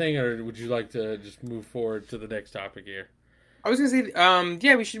other thing, or would you like to just move forward to the next topic here? I was going to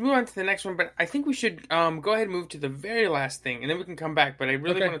say, we should move on to the next one, but I think we should go ahead and move to the very last thing, and then we can come back, but I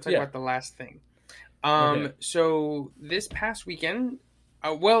really want to talk about the last thing. So this past weekend,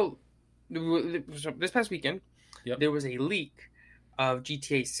 there was a leak of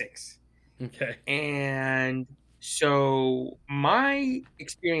GTA 6. Okay. And so my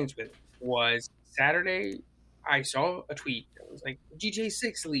experience with it was Saturday, I saw a tweet that was like, GTA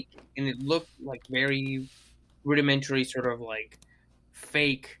 6 leak, and it looked like very rudimentary, sort of like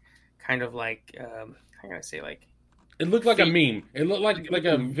fake, kind of like, how can I say, like... It looked like a meme. It looked like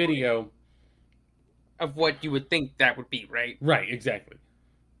a video of what you would think that would be, right? Right, exactly.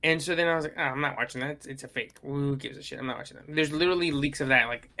 And so then I was like, I'm not watching that. It's a fake. Who gives a shit? I'm not watching that. There's literally leaks of that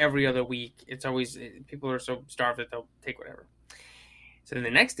like every other week. It's always, people are so starved that they'll take whatever. So then the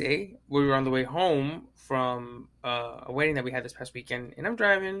next day, we were on the way home from a wedding that we had this past weekend, and I'm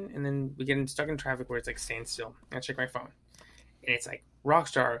driving, and then we get stuck in traffic where it's like standstill. I check my phone, and it's like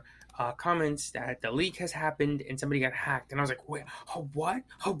Rockstar comments that the leak has happened and somebody got hacked, and I was like, wait, what?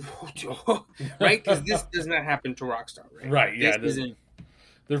 Right? Because this does not happen to Rockstar, right? Right? Yeah. This isn't.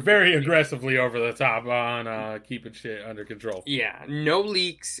 They're very aggressively over the top on keeping shit under control. Yeah, no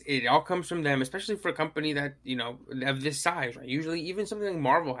leaks. It all comes from them, especially for a company that, of this size, right? Usually, even something like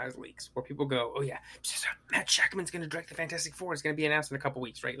Marvel has leaks where people go, oh, yeah, Matt Shakman's going to direct the Fantastic Four. It's going to be announced in a couple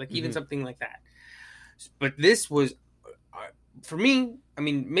weeks, right? Like, even something like that. But this was, for me, I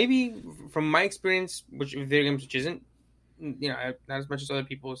mean, maybe from my experience, which video games, which isn't, not as much as other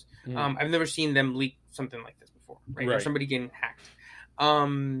people's, I've never seen them leak something like this before, right? Or somebody getting hacked.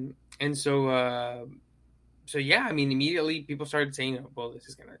 And so yeah, I mean, immediately people started saying, well, this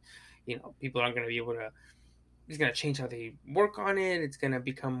is going to, people aren't going to be able to, it's going to change how they work on it. It's going to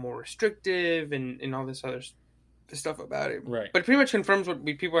become more restrictive and all this other stuff about it. Right. But it pretty much confirms what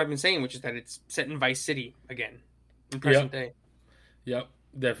people have been saying, which is that it's set in Vice City again in present day. Yep,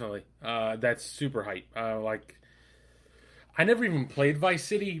 definitely. That's super hype. Like, I never even played Vice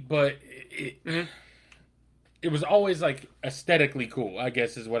City, but it was always like aesthetically cool, I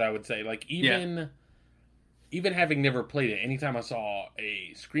guess is what I would say. Like even having never played it, anytime I saw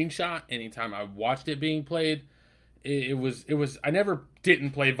a screenshot, anytime I watched it being played, it was I never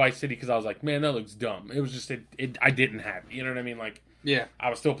didn't play Vice City because I was like, man, that looks dumb. It was just I didn't have it. You know what I mean? Like, yeah, I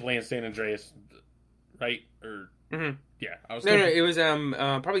was still playing San Andreas, right? Or yeah, I was. No, it was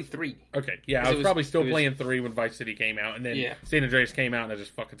probably 3. Okay, yeah, I was probably still playing 3 when Vice City came out, and then San Andreas came out, and I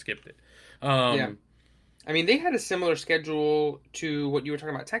just fucking skipped it. Yeah. I mean, they had a similar schedule to what you were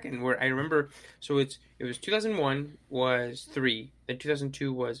talking about Tekken, where I remember, so it was 2001 was 3, then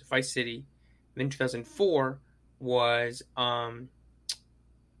 2002 was Vice City, then 2004 was San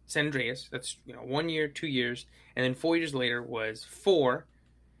Andreas. That's 1 year, 2 years, and then 4 years later was 4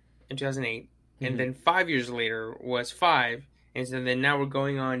 in 2008, and then 5 years later was 5, and so then now we're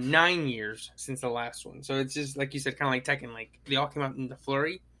going on 9 years since the last one. So it's just like you said, kind of like Tekken, like they all came out in the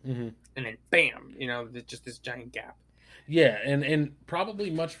flurry. And then bam, just this giant gap. Yeah, and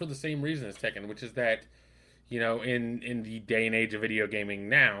probably much for the same reason as Tekken, which is that, in the day and age of video gaming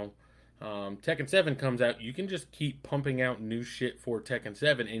now, Tekken 7 comes out, you can just keep pumping out new shit for Tekken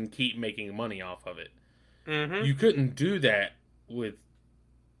 7 and keep making money off of it. You couldn't do that with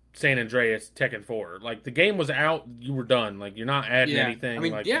San Andreas Tekken 4. Like, the game was out, you were done. Like, you're not adding anything. I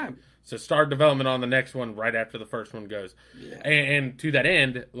mean, so start development on the next one right after the first one goes. Yeah. And to that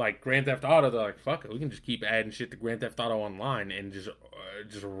end, like Grand Theft Auto, they're like, fuck it, we can just keep adding shit to Grand Theft Auto Online and just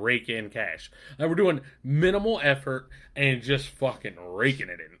rake in cash. Like, we're doing minimal effort and just fucking raking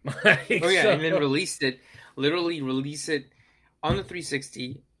it in. And then literally release it on the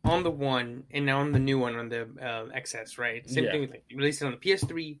 360, on the One, and now on the new one on the XS, right? Same thing with like release it on the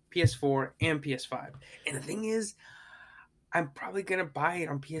PS3, PS4, and PS5. And the thing is, I'm probably gonna buy it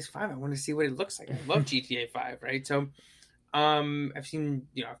on PS5. I want to see what it looks like. I love GTA 5, right? So, I've seen,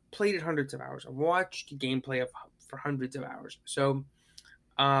 I've played it hundreds of hours. I've watched gameplay for hundreds of hours. So,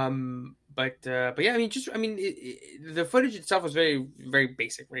 but yeah, the footage itself was very, very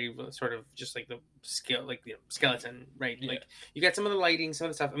basic, very sort of just like the skill, like the skeleton, right? Yeah. Like you got some of the lighting, some of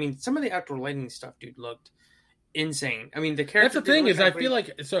the stuff. I mean, some of the outdoor lighting stuff, dude, looked insane. I mean, the character. That's the thing is, I feel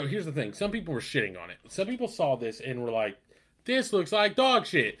like so. Here's the thing: some people were shitting on it. Some people saw this and were like, this looks like dog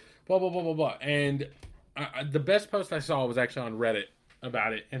shit, blah, blah, blah, blah, blah. And the best post I saw was actually on Reddit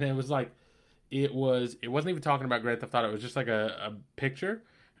about it. And it was like, it wasn't even talking about Grand Theft Auto. It was just like a picture.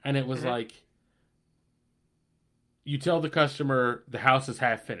 And it was like, you tell the customer the house is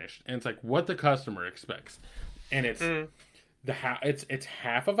half finished. And it's like what the customer expects. And it's it's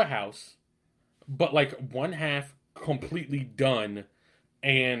half of a house, but like one half completely done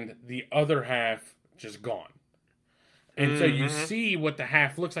and the other half just gone. And so you see what the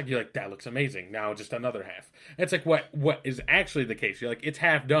half looks like. You're like, that looks amazing. Now just another half. It's like what is actually the case. You're like, it's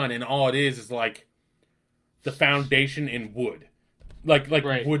half done, and all it is like the foundation in wood, like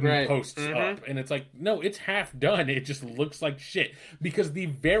wooden posts up. And it's like, no, it's half done. It just looks like shit because the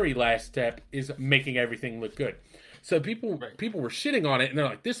very last step is making everything look good. So people were shitting on it, and they're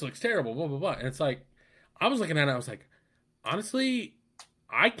like, this looks terrible, blah blah blah. And it's like, I was looking at it, I was like, honestly,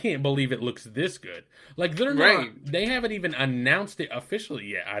 I can't believe it looks this good. Like, they're not, they haven't even announced it officially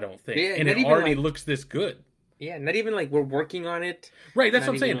yet, I don't think. Yeah, and it already looks this good. Yeah, not even like we're working on it. Right, that's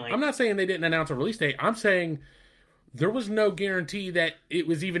what I'm saying. Like... I'm not saying they didn't announce a release date. I'm saying there was no guarantee that it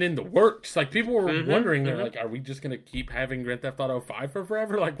was even in the works. Like, people were wondering, they're like, are we just going to keep having Grand Theft Auto 5 for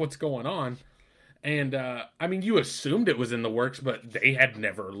forever? Like, what's going on? And, I mean, you assumed it was in the works, but they had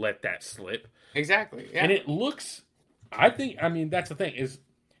never let that slip. Exactly, yeah. And it looks... I mean, that's the thing, is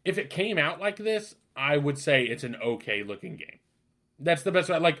if it came out like this, I would say it's an okay looking game. That's the best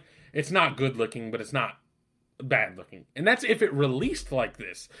way. Like, it's not good looking, but it's not bad looking. And that's if it released like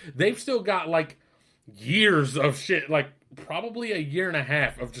this. They've still got, like, years of shit, like probably a year and a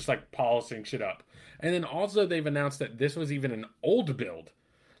half of just like polishing shit up. And then also they've announced that this was even an old build.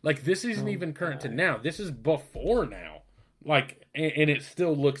 Like this isn't even current to now. This is before now. Like, and it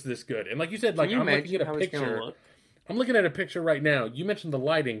still looks this good. And like you said, like I'm looking at a picture. I'm looking at a picture right now. You mentioned the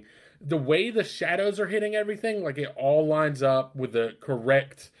lighting. The way the shadows are hitting everything, like it all lines up with the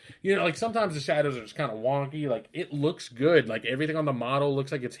correct, you know, like sometimes the shadows are just kind of wonky. Like it looks good. Like everything on the model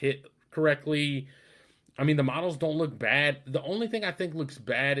looks like it's hit correctly. I mean, the models don't look bad. The only thing I think looks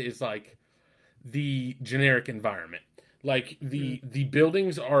bad is like the generic environment. Like the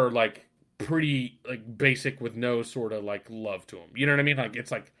buildings are like pretty like basic with no sort of like love to them. You know what I mean? Like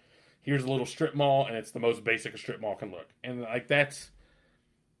it's like here's a little strip mall and it's the most basic a strip mall can look. And like that's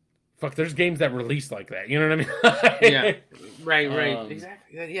fuck, there's games that release like that. You know what I mean? Yeah. Right.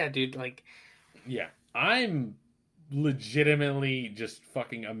 Exactly. Yeah, dude. Like, yeah. I'm legitimately just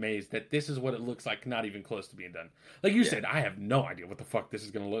fucking amazed that this is what it looks like, not even close to being done. Like you said, I have no idea what the fuck this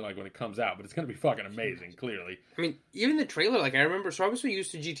is going to look like when it comes out, but it's going to be fucking amazing, clearly. I mean, even the trailer, like, I remember, so I was so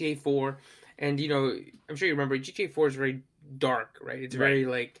used to GTA 4, and, you know, I'm sure you remember, GTA 4 is very dark, right? It's very,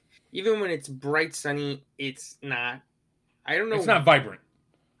 like, even when it's bright, sunny, it's not, I don't know. It's not vibrant.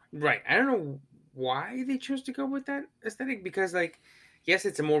 Right. I don't know why they chose to go with that aesthetic, because, like, yes,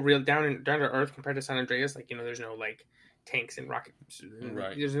 it's a more real down to earth compared to San Andreas. Like, you know, there's no like tanks and rockets.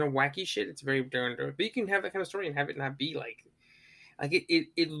 Right. There's no wacky shit. It's very down to earth. But you can have that kind of story and have it not be like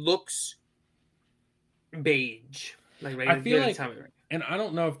it looks beige. Like right. I feel like, and I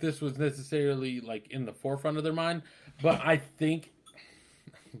don't know if this was necessarily like in the forefront of their mind, but I think,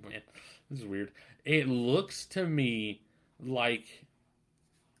 man, this is weird. It looks to me like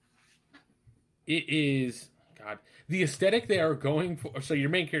it is. God, the aesthetic they are going for. So your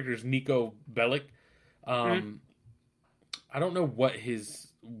main character is Niko Bellic. I don't know where he's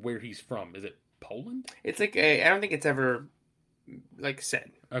from. Is it Poland? It's like I don't think it's ever like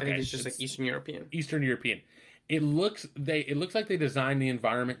said. Okay. I think it's just like Eastern European. Eastern European. It looks like they designed the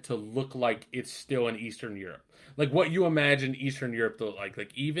environment to look like it's still in Eastern Europe. Like what you imagine Eastern Europe to look like.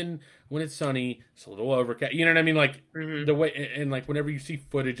 Like even when it's sunny, it's a little overcast. You know what I mean? Like the way, and like whenever you see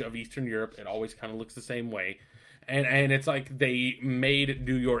footage of Eastern Europe, it always kind of looks the same way. And it's like they made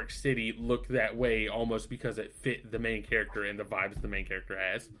New York City look that way almost because it fit the main character and the vibes the main character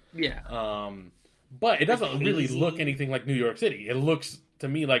has. Yeah. But it doesn't really look anything like New York City. It looks to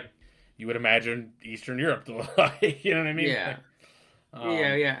me like you would imagine Eastern Europe to look like. You know what I mean? Yeah.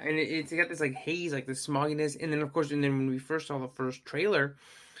 Yeah. And it's got this like haze, like the smogginess. And then, of course, when we first saw the first trailer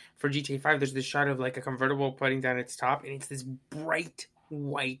for GTA 5, there's this shot of like a convertible putting down its top. And it's this bright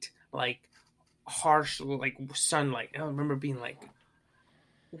white, like, harsh like sunlight. I remember being like,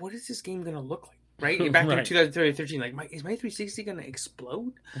 what is this game gonna look like, right? Back in 2013, like is my 360 gonna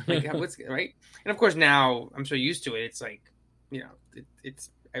explode, like what's right? And of course now I'm so used to it, it's like, you know,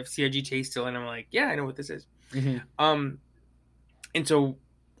 it's I see a GTA still and I'm like, yeah, I know what this is. And so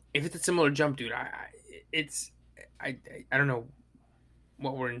if it's a similar jump, dude, I don't know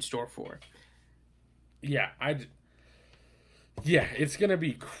what we're in store for. It's gonna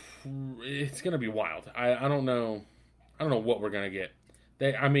be wild. I don't know what we're gonna get.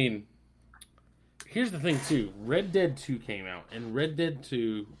 I mean, here's the thing too. Red Dead 2 came out, and Red Dead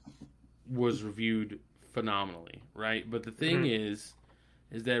 2 was reviewed phenomenally, right? But the thing is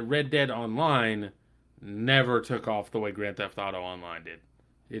that Red Dead Online never took off the way Grand Theft Auto Online did.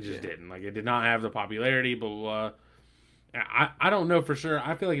 It just didn't. Like it did not have the popularity. But I don't know for sure.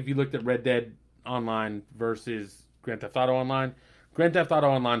 I feel like if you looked at Red Dead Online versus Grand Theft Auto Online, Grand Theft Auto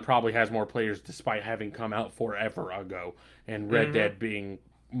Online probably has more players despite having come out forever ago and Red Dead being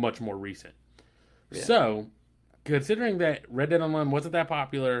much more recent. Yeah. So, considering that Red Dead Online wasn't that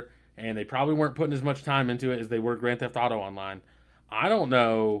popular and they probably weren't putting as much time into it as they were Grand Theft Auto Online, I don't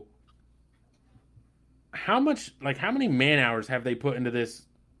know how many man hours have they put into this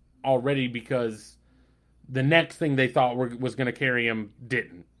already because the next thing they thought was going to carry them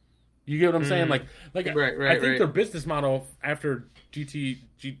didn't. You get what I'm saying? Like I think their business model after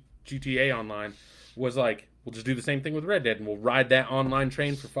GTA Online was like, we'll just do the same thing with Red Dead and we'll ride that online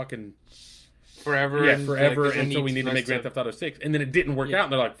train for fucking forever. Yeah, forever until we need to make Grand Theft Auto 6. And then it didn't work out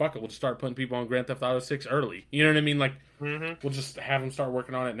and they're like, fuck it, we'll just start putting people on Grand Theft Auto 6 early. You know what I mean? Like, we'll just have them start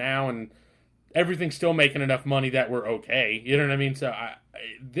working on it now and everything's still making enough money that we're okay. You know what I mean? So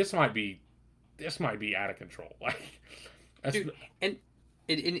this might be out of control. Like, dude, and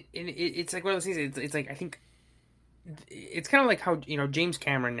it's like one of those things. It's like I think it's kind of like how, you know, James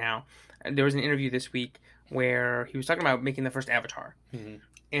Cameron now. There was an interview this week where he was talking about making the first Avatar,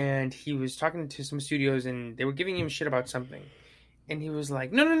 and he was talking to some studios, and they were giving him shit about something, and he was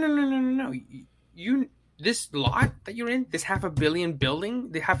like, "No. this lot that you're in, this $500 million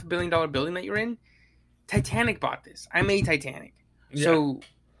building, the $500 million building that you're in, Titanic bought this. I made Titanic. Yeah. So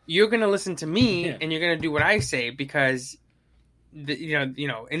you're going to listen to me and you're going to do what I say because, you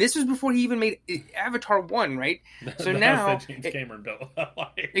know, and this was before he even made Avatar 1, right? So now... James Cameron built.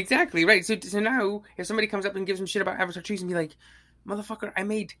 Exactly, right. So now, if somebody comes up and gives him shit about Avatar 2, he's going to be like, motherfucker, I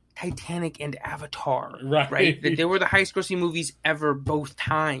made Titanic and Avatar. Right? They were the highest grossing movies ever both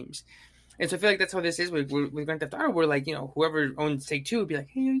times. And so I feel like that's how this is with Grand Theft Auto. We're like, you know, whoever owns Take-Two would be like,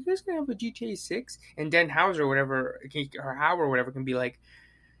 hey, are you guys going to have a GTA 6? And Dan Houser or whatever, or Howe or whatever can be like,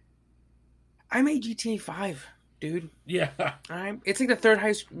 I made GTA 5, dude. Yeah. It's like the third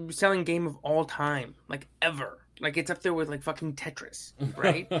highest selling game of all time, like ever. Like it's up there with like fucking Tetris,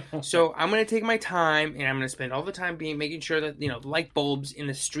 right? So I'm gonna take my time and I'm gonna spend all the time making sure that, you know, the light bulbs in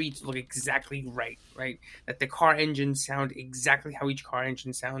the streets look exactly right? That the car engines sound exactly how each car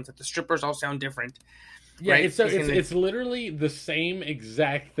engine sounds. That the strippers all sound different. Yeah, right? It's literally the same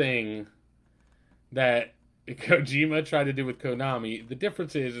exact thing that Kojima tried to do with Konami. The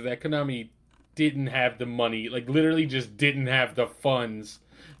difference is that Konami didn't have the money, like literally just didn't have the funds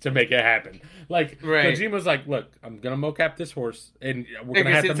to make it happen. Like Kojima's like, look, I'm gonna mocap this horse, and we're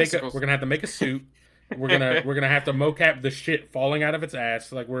gonna have to make a suit. We're gonna have to mocap the shit falling out of its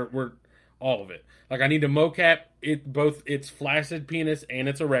ass. Like we're all of it. Like I need to mocap it, both its flaccid penis and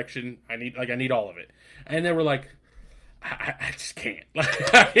its erection. I need all of it. And they were like, I just can't. Like,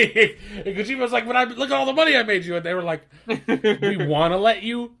 Kojima's like, but look at all the money I made you. And they were like, we want to let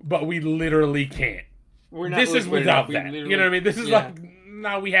you, but we literally can't. This is without that. You know what I mean? This is like,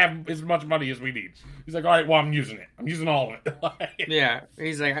 now we have as much money as we need. He's like, all right, well, I'm using it. I'm using all of it. Yeah.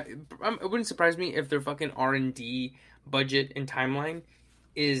 He's like, it wouldn't surprise me if their fucking R&D budget and timeline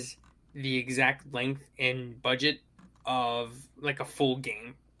is the exact length and budget of like a full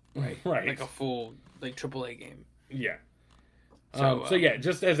game. Right. Like a full like AAA game. Yeah. So yeah,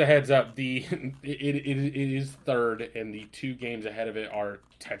 just as a heads up, it is third, and the two games ahead of it are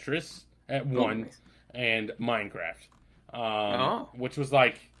Tetris at 1 and Minecraft, which was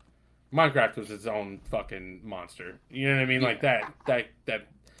like Minecraft was its own fucking monster. You know what I mean? Like that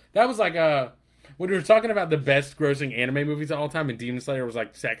was like when we were talking about the best grossing anime movies of all time, and Demon Slayer was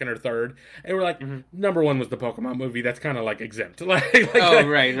like second or third, and we're like, number one was the Pokemon movie. That's kind of like exempt. Right.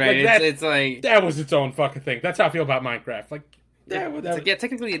 It's like that was its own fucking thing. That's how I feel about Minecraft. Like.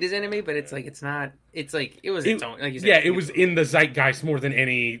 Technically it is anime, but it's like it's not. It's like it was its own. Like you said, it was in the zeitgeist more than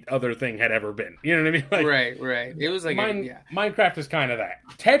any other thing had ever been. You know what I mean? Like, right. It was like Minecraft is kind of that.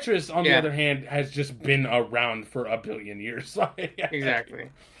 Tetris, on the other hand, has just been around for a billion years. Exactly.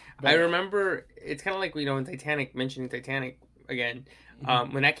 But I remember it's kind of like when Titanic, mentioning Titanic again.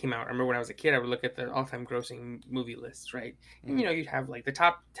 When that came out, I remember when I was a kid, I would look at the all-time grossing movie lists, right? And you'd have like the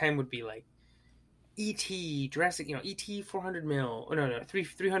top 10 would be like E.T., Jurassic, E.T. 400 mil. Oh, no,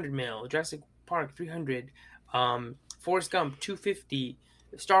 300 mil. Jurassic Park 300. Forrest Gump 250.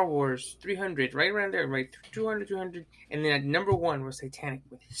 Star Wars 300. Right around there, right? 200, 300. And then at number one was Titanic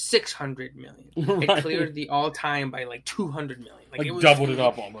with 600 million. Right. It cleared the all-time by like 200 million. Like it was, doubled it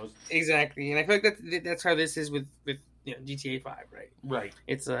up almost. Exactly. And I feel like that's how this is with GTA 5, right? Right.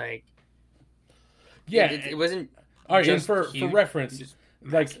 It's like... Yeah. It wasn't... All right, and for reference,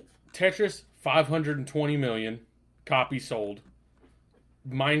 like Tetris... 520 million copies sold.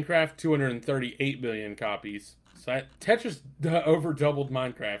 Minecraft 238 million copies. So Tetris over doubled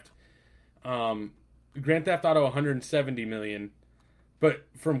Minecraft. Grand Theft Auto 170 million. But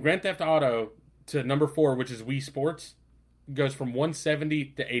from Grand Theft Auto to number 4, which is Wii Sports, goes from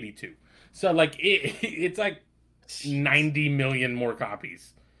 170 to 82. So like it's like 90 million more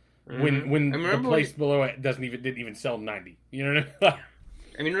copies. When the place below it didn't even sell 90. You know what I mean?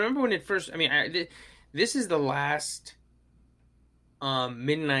 I mean, remember when it first... I mean, this is the last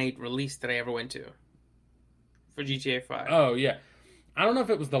midnight release that I ever went to for GTA 5. Oh, yeah. I don't know if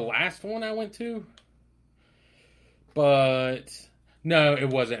it was the last one I went to, but... No, it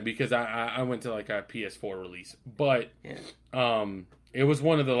wasn't, because I went to like a PS4 release. But it was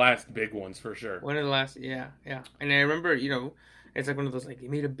one of the last big ones, for sure. One of the last... Yeah. And I remember, it's like one of those, like, it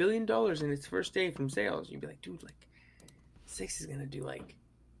made $1 billion in its first day from sales. You'd be like, dude, like, 6 is going to do, like...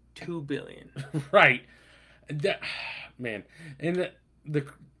 $2 billion. Right. Man. And the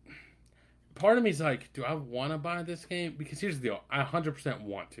part of me is like, do I want to buy this game? Because here's the deal. I 100%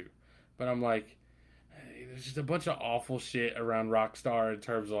 want to. But I'm like, there's just a bunch of awful shit around Rockstar in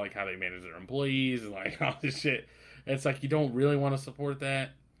terms of like how they manage their employees and like all this shit. It's like you don't really want to support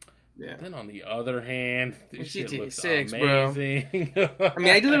that. Yeah. Then on the other hand, this shit looks 6, amazing. Bro. I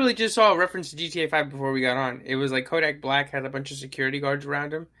mean, I literally just saw a reference to GTA 5 before we got on. It was like Kodak Black had a bunch of security guards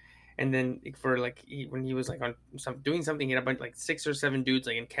around him. And then for like when he was like on doing something, he had a bunch like 6 or 7 dudes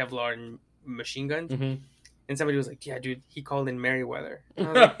like in Kevlar and machine guns. Mm-hmm. And somebody was like, "Yeah, dude, he called in Merryweather." And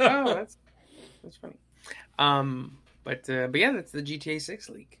I was like, "Oh, that's funny." But yeah, that's the GTA 6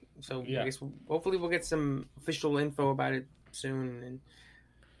 leak. So I guess hopefully we'll get some official info about it soon,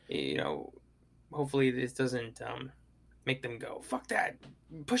 and hopefully this doesn't make them go, "Fuck that,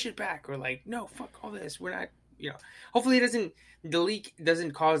 push it back," or like, "No, fuck all this, we're not." Hopefully the leak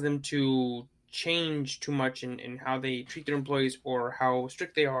doesn't cause them to change too much in how they treat their employees or how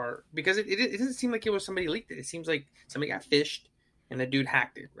strict they are, because it doesn't seem like it was somebody leaked it. It seems like somebody got phished and the dude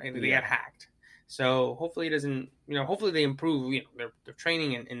hacked it, right? They got hacked. So hopefully it doesn't, hopefully they improve, their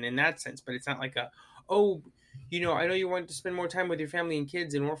training and in that sense, but it's not like I know you want to spend more time with your family and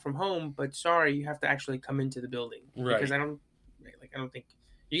kids and work from home, but sorry, you have to actually come into the building. Right. Because I don't think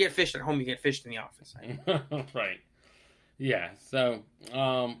you get fished at home, you get fished in the office. Right. Yeah. So,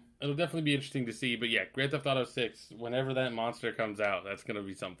 it'll definitely be interesting to see, but yeah, Grand Theft Auto 6, whenever that monster comes out, that's going to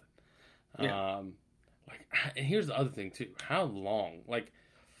be something. Yeah. And here's the other thing too. How long? Like,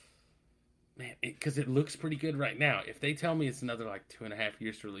 man, because it looks pretty good right now. If they tell me it's another like 2.5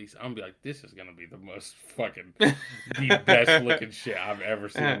 years to release, I'm gonna be like, this is gonna be the most fucking the best looking shit I've ever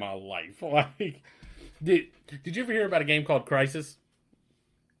seen in my life. Like, did you ever hear about a game called Crysis?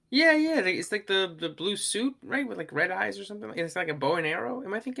 Yeah, it's like the blue suit, right, with like red eyes or something. It's like a bow and arrow.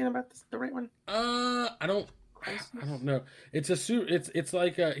 Am I thinking about the right one? I don't know. It's a suit. It's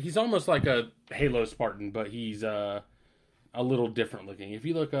like he's almost like a Halo Spartan, but he's a little different looking. If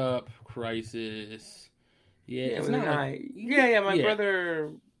you look up Crysis, it's not like, my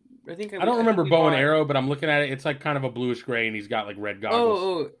brother. I don't remember bow and arrow, but I'm looking at it. It's like kind of a bluish gray, and he's got like red goggles.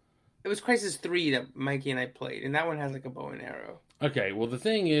 Oh, it was Crysis 3 that Mikey and I played, and that one has like a bow and arrow. Okay, well the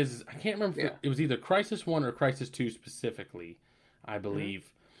thing is, I can't remember if it was either Crysis 1 or Crysis 2 specifically, I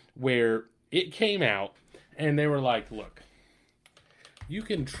believe, where it came out, and they were like, look, you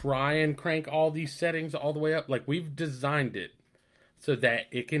can try and crank all these settings all the way up. Like, we've designed it so that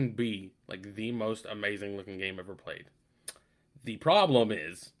it can be like the most amazing looking game ever played. The problem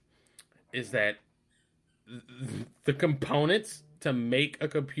is that the components to make a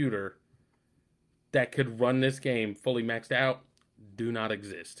computer that could run this game fully maxed out do not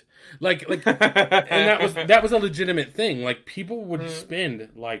exist. Like, and that was a legitimate thing. Like, people would spend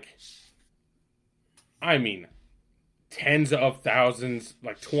tens of thousands,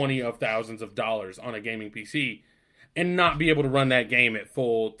 like 20 of thousands of dollars on a gaming PC and not be able to run that game at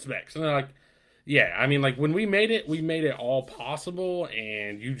full specs. And they're like, yeah, when we made it all possible,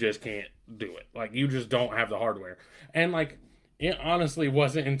 and you just can't do it. Like, you just don't have the hardware. And it honestly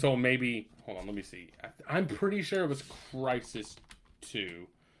wasn't until maybe, hold on, let me see. I'm pretty sure it was Crysis 2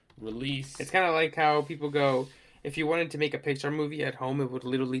 release. It's kind of like how people go, if you wanted to make a Pixar movie at home, it would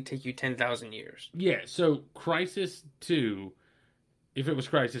literally take you 10,000 years. Yeah, so Crysis 2, if it was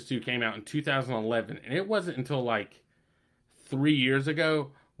Crysis 2, came out in 2011, and it wasn't until 3 years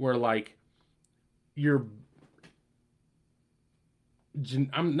ago where your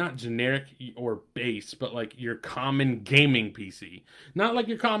I'm not generic or base, but your common gaming PC, not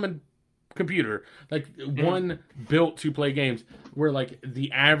your common computer, one built to play games, where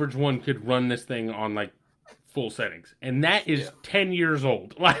the average one could run this thing on full settings, and that is 10 years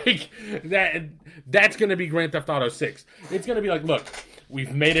old. That's going to be Grand Theft Auto 6. It's going to be look,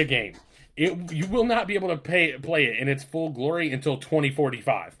 we've made a game. You will not be able to play it in its full glory until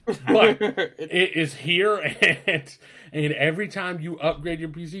 2045. But it is here, and every time you upgrade your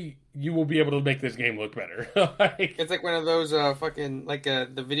PC, you will be able to make this game look better. It's like one of those fucking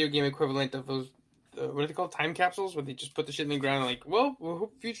the video game equivalent of those what are they called, time capsules, where they just put the shit in the ground and we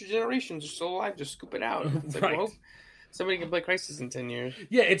hope future generations are still alive, just scoop it out. It's right. Well, somebody can play Crysis in 10 years.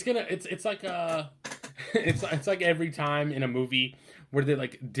 Yeah, it's like it's like every time in a movie where they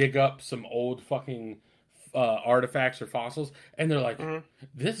dig up some old fucking artifacts or fossils, and they're like,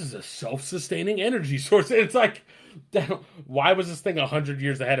 this is a self-sustaining energy source. And it's why was this thing 100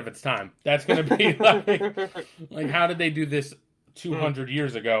 years ahead of its time? That's going to be how did they do this 200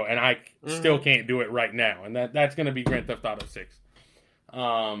 years ago, and I still can't do it right now? And that's going to be Grand Theft Auto 6.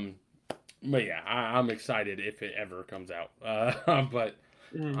 But yeah, I'm excited if it ever comes out.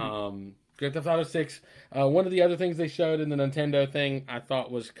 Grand Theft Auto 6. One of the other things they showed in the Nintendo thing I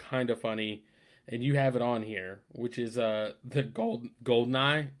thought was kind of funny, and you have it on here, which is the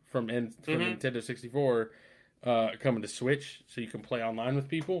GoldenEye from Nintendo 64 coming to Switch, so you can play online with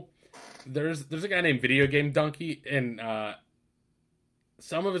people. There's a guy named Video Game Donkey, and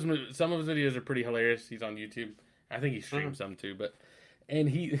some of his videos are pretty hilarious. He's on YouTube. I think he streams some too, and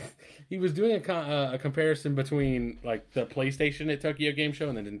he was doing a comparison between like the PlayStation at Tokyo Game Show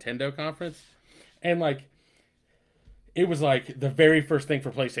and the Nintendo conference, and like it was like the very first thing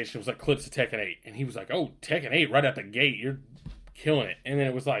for PlayStation was like clips of Tekken 8, and he was like, "Oh, Tekken 8 right out the gate, you're killing it," and then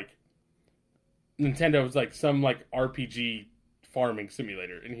it was like Nintendo was like some like RPG farming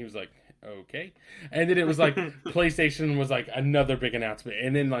simulator, and he was like, "Okay," and then it was like PlayStation was like another big announcement,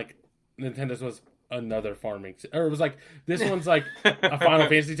 and then like Nintendo's was another farming, or it was like this one's like a Final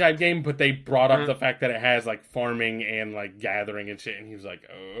Fantasy type game, but they brought up the fact that it has like farming and like gathering and shit, and he was like,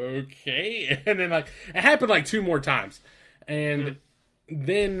 okay, and then like it happened like 2 more times, and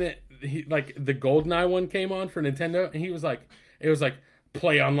then like the GoldenEye one came on for Nintendo, and he was like, it was like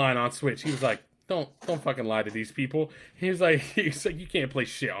play online on Switch. He was like, don't fucking lie to these people. He's like you can't play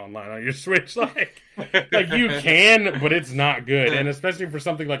shit online on your Switch. Like you can, but it's not good, and especially for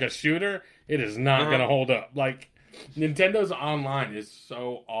something like a shooter, it is not gonna hold up. Like Nintendo's online is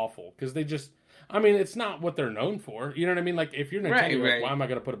so awful because they just, I mean, it's not what they're known for. You know what I mean? Like if you're Nintendo, right. Why am I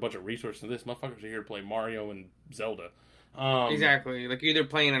gonna put a bunch of resources into this? Motherfuckers are here to play Mario and Zelda. Exactly. Like you're either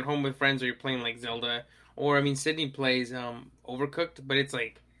playing at home with friends or you're playing like Zelda. Or I mean, Sydney plays Overcooked, but it's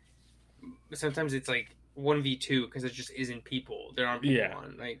like sometimes it's like 1v2 because it just isn't people. There aren't people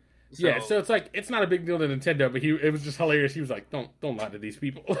on. Like so it's like it's not a big deal to Nintendo, but it was just hilarious. He was like, "Don't lie to these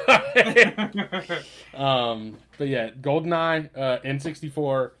people." But yeah, GoldenEye,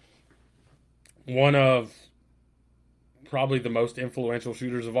 N64, one of probably the most influential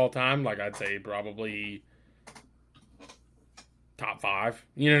shooters of all time. Like I'd say probably top 5.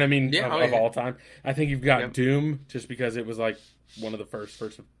 You know what I mean? Of all time. I think you've got Doom just because it was like one of the first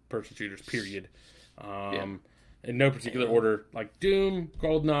person shooters. Period. In no particular order, like Doom,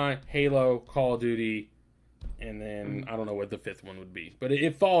 GoldenEye, Halo, Call of Duty, and then I don't know what the 5th one would be, but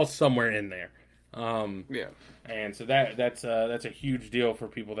it falls somewhere in there. And so that's a huge deal for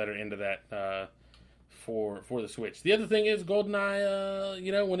people that are into that for the Switch. The other thing is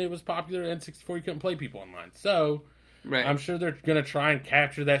GoldenEye. When it was popular, N64 you couldn't play people online, so I'm sure they're gonna try and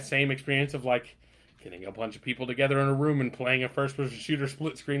capture that same experience of like getting a bunch of people together in a room and playing a first-person shooter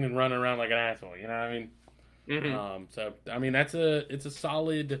split screen and running around like an asshole. You know what I mean? So I mean it's a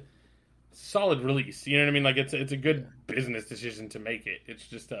solid release. You know what I mean? Like it's a good business decision to make it. It's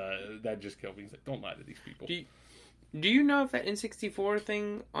just that just killed me. It's like, don't lie to these people. Do you know if that N64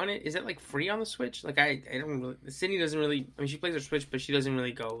 thing on it is that like free on the Switch? Like I don't really. Sydney doesn't really. I mean, she plays her Switch, but she doesn't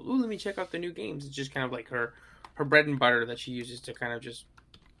really go, "Ooh, let me check out the new games." It's just kind of like her bread and butter that she uses to kind of just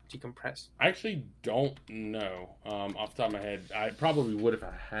decompress. I actually don't know off the top of my head. I probably would if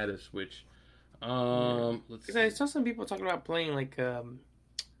I had a Switch. Let's see. I saw some people talking about playing like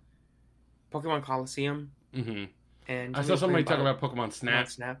Pokemon Coliseum. Mm-hmm. And I saw somebody talking about Pokemon Snap.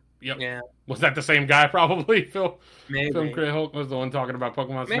 Yep. Yeah. Was that the same guy? Probably Phil. Maybe. Phil Hulk was the one talking about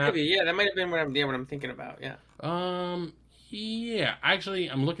Pokemon Snap. Maybe. Yeah, that might have been what I'm thinking about. Yeah. Yeah. Actually,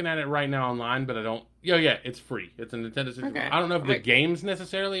 I'm looking at it right now online, but I don't. Yeah. It's free. It's a Nintendo Switch. Okay. I don't know if the games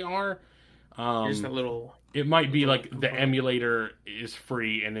necessarily are. Just a little. It might be like the emulator is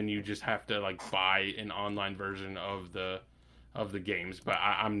free, and then you just have to like buy an online version of the games. But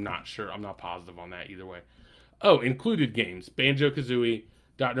I'm not sure. I'm not positive on that either way. Oh, included games: Banjo-Kazooie,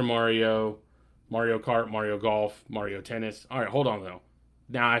 Dr. Mario, Mario Kart, Mario Golf, Mario Tennis. All right, hold on though.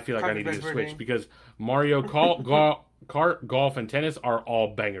 Now I feel like I need to switch because Mario Kart, Golf, and Tennis are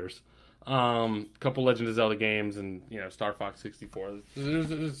all bangers. Couple Legend of Zelda games and Star Fox 64.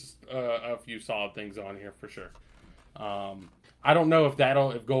 There's a few solid things on here for sure. I don't know if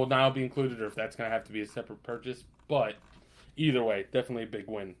GoldenEye will be included or if that's gonna have to be a separate purchase, but either way, definitely a big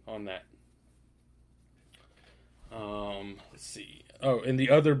win on that. Let's see. Oh, and the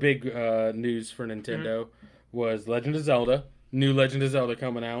other big news for Nintendo was Legend of Zelda. New Legend of Zelda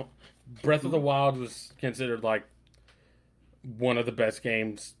coming out. Breath of the Wild was considered like one of the best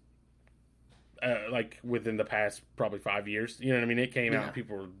games like within the past probably 5 years. You know what I mean? It came out and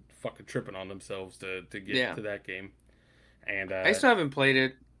people were fucking tripping on themselves to get to that game. And I still haven't played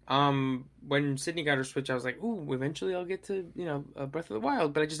it. When Sydney got her Switch, I was like, ooh, eventually I'll get to, Breath of the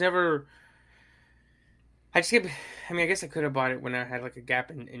Wild. But I just never... I guess I could have bought it when I had like a gap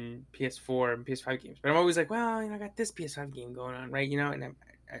in PS4 and PS5 games. But I'm always like, well, I got this PS5 game going on, right? And I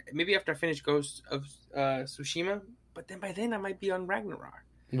maybe after I finish Ghost of Tsushima, but then by then I might be on Ragnarok.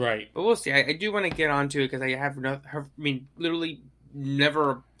 Right. But we'll see. I do want to get onto it because I have literally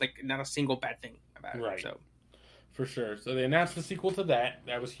never, like, not a single bad thing about it. Right. So. For sure. So they announced the sequel to that.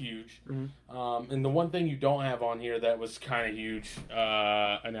 That was huge. Mm-hmm. And the one thing you don't have on here that was kind of huge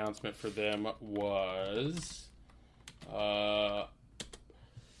announcement for them was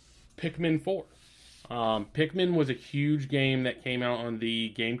Pikmin 4. Pikmin was a huge game that came out on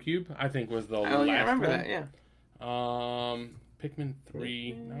the GameCube. I think was the last one. I remember that. Yeah. Pikmin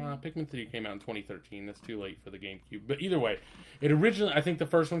 3. Nah, Pikmin 3 came out in 2013. That's too late for the GameCube. But either way, it originally, I think the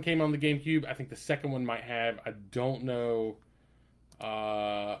first one came on the GameCube. I think the second one might have. I don't know.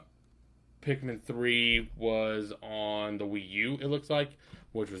 Pikmin 3 was on the Wii U, it looks like,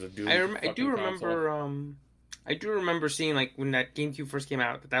 which was a doomed I do remember. console. I do remember seeing like when that GameCube first came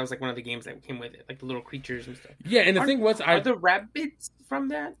out that was like one of the games that came with it, like the little creatures and stuff. Yeah, and the thing was, are the rabbits from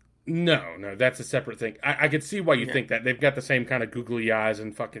that? No, that's a separate thing. I could see why you think that. They've got the same kind of googly eyes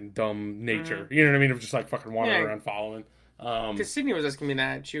and fucking dumb nature. You know what I mean? Of just like fucking wandering around following. Because Sydney was asking me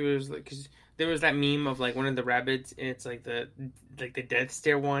that. She was like, because there was that meme of like one of the rabbits, and it's like the death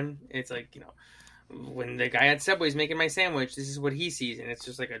stare one. It's like, you know, when the guy at Subway's making my sandwich, this is what he sees, and it's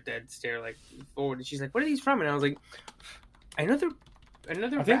just like a dead stare like forward. And she's like, "What are these from?" And I was like, "I think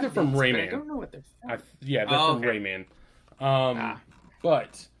they're from Rayman. I don't know what they're from." They're from Rayman.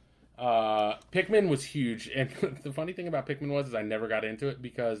 But Pikmin was huge, and the funny thing about Pikmin was I never got into it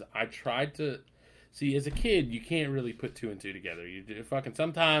because I tried to see as a kid you can't really put two and two together. You fucking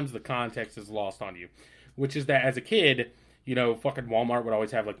sometimes the context is lost on you, which is that as a kid, you know, fucking Walmart would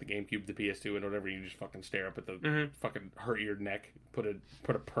always have like the GameCube, the PS2, and whatever. You just fucking stare up at the fucking hurt your neck, put a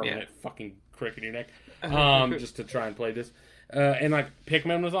permanent fucking crick in your neck, just to try and play this. And like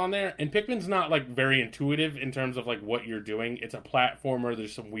Pikmin was on there, and Pikmin's not like very intuitive in terms of like what you're doing. It's a platformer.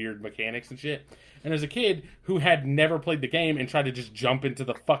 There's some weird mechanics and shit. And as a kid who had never played the game and tried to just jump into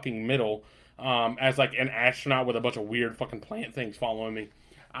the fucking middle, as like an astronaut with a bunch of weird fucking plant things following me,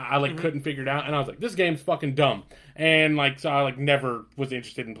 I like couldn't figure it out. And I was like, this game's fucking dumb. And like, so I like never was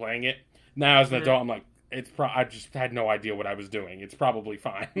interested in playing it. Now as an adult, I'm like, I just had no idea what I was doing. It's probably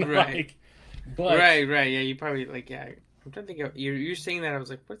fine. Right. Right. Yeah. You probably like, yeah. I'm trying to think of, you're saying that, I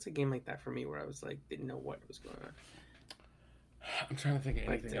was like, what's a game like that for me where I was like, didn't know what was going on. I'm trying to think of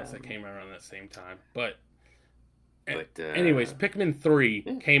anything else that came around at the same time. But anyways, Pikmin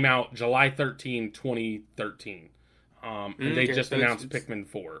 3 came out July 13, 2013. And they just announced Pikmin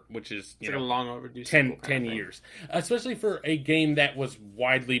 4, which is, you know, like a long overdue 10 years. Especially for a game that was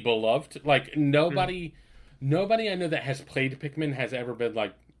widely beloved. Like, nobody I know that has played Pikmin has ever been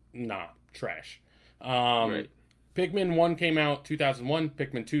like, nah, trash. Right. Pikmin 1 came out 2001,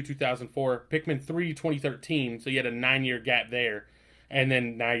 Pikmin 2 2004, Pikmin 3 2013, so you had a 9-year gap there, and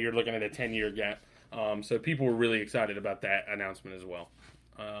then now you're looking at a 10-year gap. So people were really excited about that announcement as well.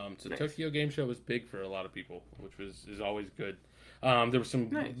 So nice. Tokyo Game Show was big for a lot of people, which is always good. There was some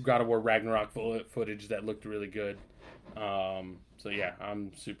God of War Ragnarok footage that looked really good. So yeah,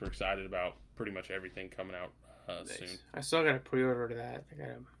 I'm super excited about pretty much everything coming out soon. I still got to pre-order that. I got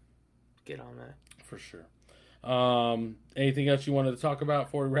to get on that. For sure. Anything else you wanted to talk about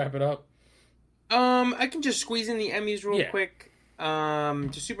before we wrap it up? I can just squeeze in the Emmys real quick.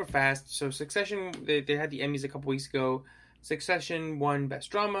 Just super fast. So Succession, they had the Emmys a couple weeks ago. Succession won Best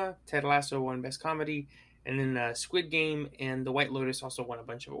Drama. Ted Lasso won Best Comedy. And then Squid Game and The White Lotus also won a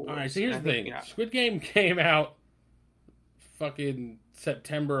bunch of awards. All right, so here's the thing. Squid Game came out fucking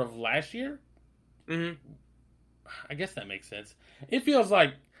September of last year? Mm-hmm. I guess that makes sense. It feels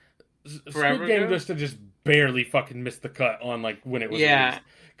like Squid Game just barely fucking missed the cut on like when it was released.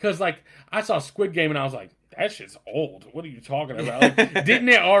 Because like I saw Squid Game and I was like, that shit's old. What are you talking about? Like, didn't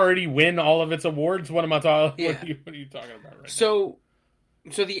it already win all of its awards? What am I talking? Yeah. What are you talking about right now? So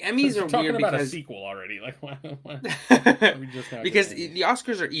the Emmys are talking weird about because a sequel already. Like why we just now because the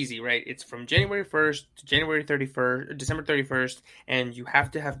Oscars are easy, right? It's from January 1st to January 31st, December 31st, and you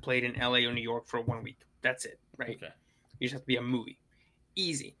have to have played in LA or New York for 1 week. That's it, right? Okay. You just have to be a movie.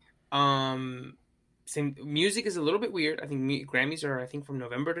 Easy. Same music is a little bit weird. I think Grammys are from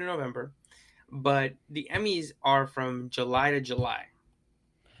November to November, but the Emmys are from July to July.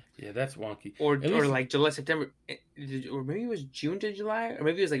 Yeah, that's wonky. Or like July, September, or maybe it was June to July, or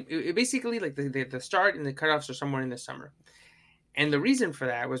maybe it was like it basically like the start and the cutoffs are somewhere in the summer. And the reason for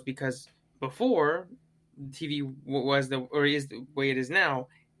that was because before TV is the way it is now,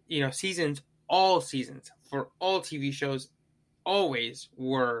 you know, all seasons for all TV shows always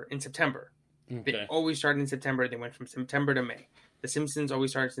were in September. Okay. They always started in September. They went from September to May. The Simpsons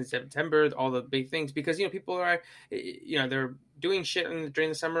always starts in September. All the big things because you know people are, you know, they're doing shit during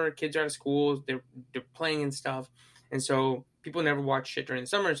the summer. Kids are out of school. They're playing and stuff, and so people never watch shit during the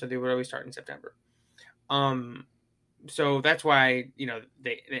summer. So they would always start in September. So that's why you know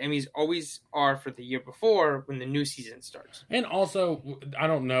the Emmys always are for the year before when the new season starts. And also, I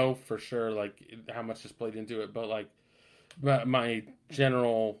don't know for sure like how much is played into it, but like my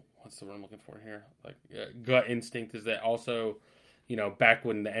general. What's the word I'm looking for here? Like gut instinct is that also, back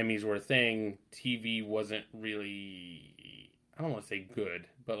when the Emmys were a thing, TV wasn't really, I don't want to say good,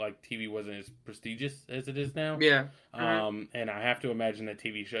 but like TV wasn't as prestigious as it is now. Yeah. And I have to imagine that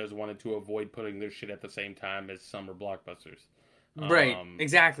TV shows wanted to avoid putting their shit at the same time as summer blockbusters. Right.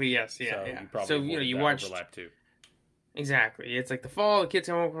 Exactly. Yes. Yeah. So yeah. So you watched overlap too. Exactly. It's like the fall, the kids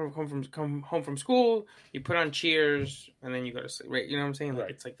come home from school, you put on Cheers, and then you go to sleep. Right? You know what I'm saying? Like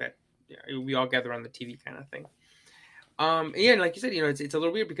it's like that. Yeah, we all gather on the TV kind of thing. Yeah, like you said, it's a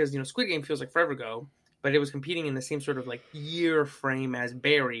little weird because Squid Game feels like forever ago, but it was competing in the same sort of like year frame as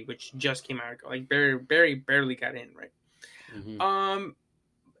Barry, which just came out. Like Barry barely got in, right? Mm-hmm.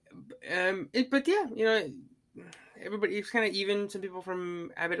 But yeah, everybody, it's kind of even. Some people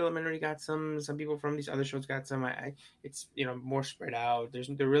from Abbott Elementary got some people from these other shows got some. It's more spread out.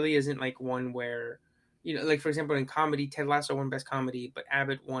 There really isn't like one where, like for example in comedy, Ted Lasso won Best Comedy, but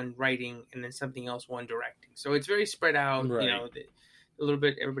Abbott won Writing, and then something else won Directing. So it's very spread out. Right. A little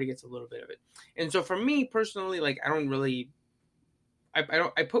bit. Everybody gets a little bit of it. And so for me personally, like I don't really, I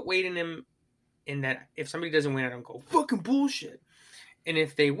put weight in him in that if somebody doesn't win, I don't go fucking bullshit, and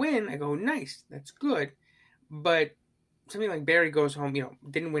if they win, I go nice, that's good. But something like Barry goes home,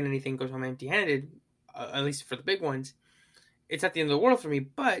 didn't win anything, goes home empty-handed, at least for the big ones. It's not the end of the world for me.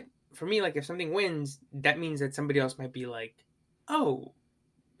 But for me, like if something wins, that means that somebody else might be like, oh,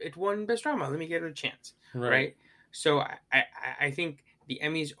 it won Best Drama. Let me give it a chance. Right? So I think the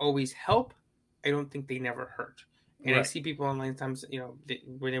Emmys always help. I don't think they never hurt. And I see people online times,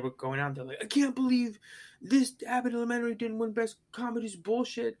 when they were going out, they're like, I can't believe this Abbott Elementary didn't win Best Comedy's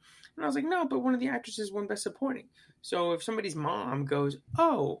bullshit. And I was like, no, but one of the actresses won Best Supporting. So if somebody's mom goes,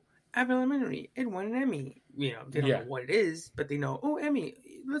 oh, Abbott Elementary, it won an Emmy. They don't know what it is, but they know, oh, Emmy,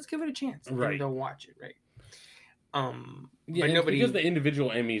 let's give it a chance. Right. And they'll watch it, right? But nobody, because the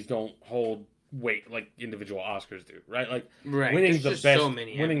individual Emmys don't hold weight like individual Oscars do, right? Like winning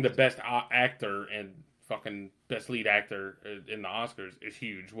the best actor and fucking best lead actor in the Oscars is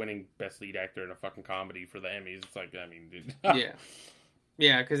huge. Winning best lead actor in a fucking comedy for the Emmys, it's like, I mean, dude.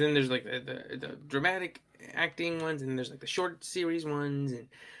 Yeah, because then there's like the dramatic acting ones, and there's like the short series ones, and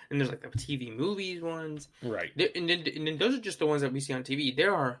there's like the TV movies ones. Right. And then those are just the ones that we see on TV.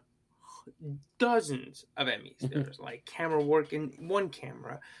 There are dozens of Emmys. There's like camera work in one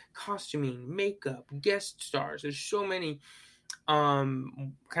camera, costuming, makeup, guest stars. There's so many,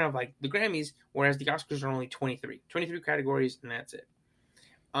 kind of like the Grammys, whereas the Oscars are only 23 categories, and that's it.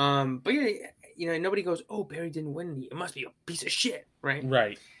 But yeah, nobody goes, oh, Barry didn't win. It must be a piece of shit, right?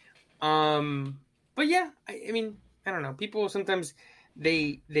 Right. But yeah, I mean, I don't know. People sometimes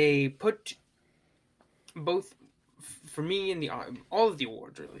they put both, for me and all of the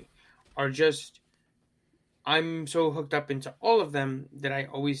awards really are just, I'm so hooked up into all of them that I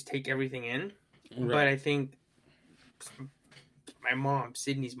always take everything in. Right. But I think my mom,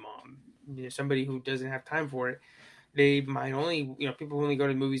 Sydney's mom, somebody who doesn't have time for it, they might only, people who only go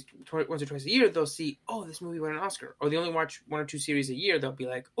to the movies once or twice a year, they'll see, oh, this movie won an Oscar. Or they only watch one or two series a year, they'll be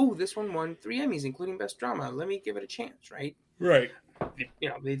like, oh, this one won 3 Emmys, including Best Drama. Let me give it a chance, right? Right.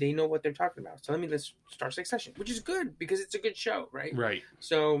 They know what they're talking about. So let's start Succession, which is good because it's a good show, right? Right.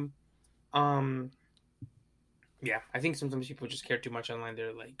 So, yeah, I think sometimes people just care too much online.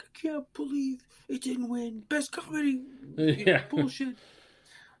 They're like, I can't believe it didn't win Best Comedy. Yeah. Bullshit.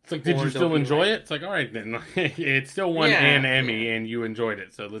 It's like, did you still enjoy it? It's like, all right, then. It still won an Emmy, and you enjoyed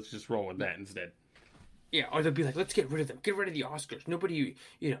it, so let's just roll with that instead. Yeah, or they'll be like, let's get rid of them. Get rid of the Oscars. Nobody,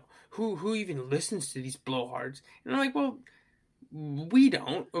 who even listens to these blowhards? And I'm like, well, we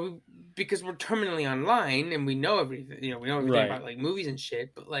don't, because we're terminally online, and we know everything. We know everything about, like, movies and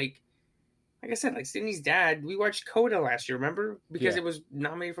shit, but, like I said, like, Sydney's dad, we watched Coda last year, remember? Because it was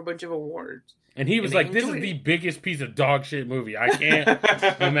nominated for a bunch of awards. And he was like, this is the biggest piece of dog shit movie. I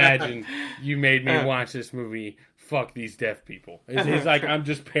can't imagine you made me watch this movie. Fuck these deaf people. He's like, I'm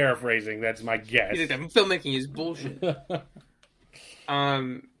just paraphrasing. That's my guess. He's like, filmmaking is bullshit.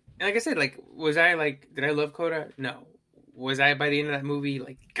 And like I said, like, did I love Coda? No. Was I, by the end of that movie,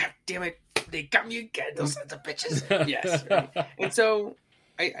 like, God damn it, they got me again, those sons of bitches? Yes. Right? And so,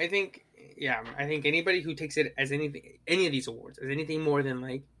 I think anybody who takes it as any of these awards, as anything more than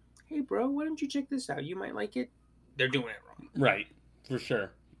like, hey, bro, why don't you check this out? You might like it. They're doing it wrong. Right, for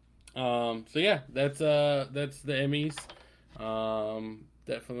sure. So yeah, that's the Emmys.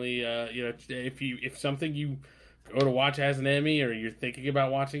 Definitely, if something you go to watch has an Emmy, or you're thinking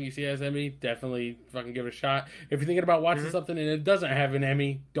about watching, you see has an Emmy, definitely fucking give it a shot. If you're thinking about watching something and it doesn't have an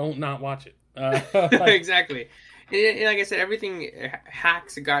Emmy, don't not watch it. Exactly. And like I said, everything.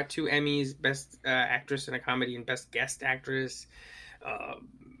 Hacks got 2 Emmys: Best Actress in a Comedy and Best Guest Actress.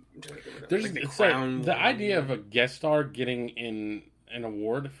 There's like the idea of a guest star getting in an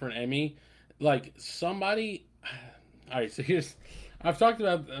award for an Emmy, like somebody. All right, so I've talked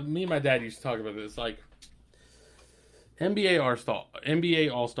about, me and my dad used to talk about this, like NBA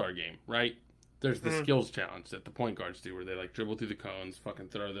All-Star game, right? There's the skills challenge that the point guards do, where they like dribble through the cones, fucking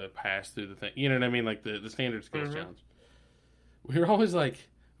throw the pass through the thing. You know what I mean? Like the standard skills challenge. We were always like,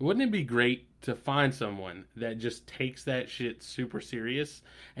 wouldn't it be great to find someone that just takes that shit super serious,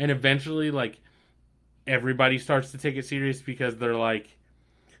 and eventually like everybody starts to take it serious because they're like,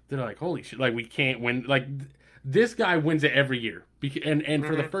 holy shit, like we can't win, like. This guy wins it every year, and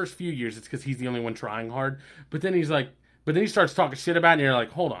for the first few years, it's because he's the only one trying hard. But then he starts talking shit about it, and you're like,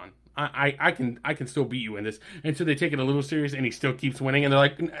 hold on, I can still beat you in this. And so they take it a little serious, and he still keeps winning, and they're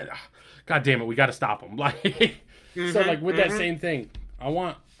like, God damn it, we got to stop him. Like, so like with that same thing, I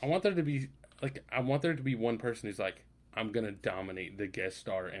want there to be one person who's like, I'm gonna dominate the guest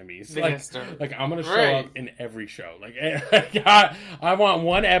star Emmys. Like I'm gonna show up in every show. Like I want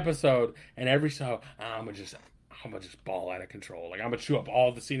one episode, and every show I'm gonna just ball out of control. Like I'm gonna chew up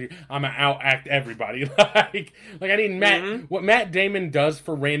all the scenery. I'm gonna outact everybody. like I need what Matt Damon does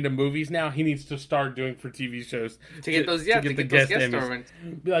for random movies now. He needs to start doing for TV shows to get those guest Emmys.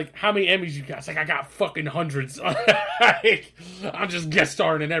 Be like, how many Emmys you got? It's like, I got fucking hundreds. Like, I'm just guest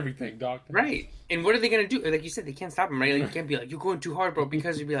starring in everything, dog. Right. And what are they going to do? Like you said, they can't stop him, right? Like, you can't be like, you're going too hard, bro,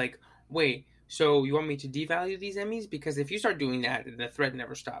 because you'd be like, wait, so you want me to devalue these Emmys? Because if you start doing that, the thread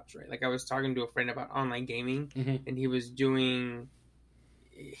never stops, right? Like, I was talking to a friend about online gaming, and he was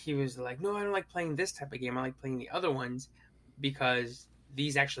like, no, I don't like playing this type of game. I like playing the other ones because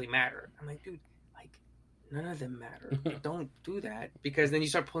these actually matter. I'm like, dude, like, none of them matter. Don't do that, because then you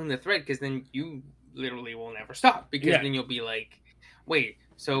start pulling the thread, because then you literally will never stop, because then you'll be like, wait,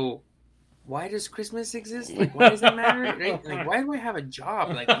 so why does Christmas exist? Like, why does that matter? Right? Like, why do I have a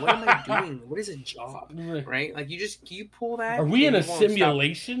job? Like, what am I doing? What is a job? Right? Like, you pull that. Are we in a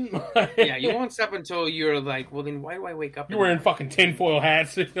simulation? Yeah, you won't stop until you're like, well, then why do I wake up? You're wearing fucking tinfoil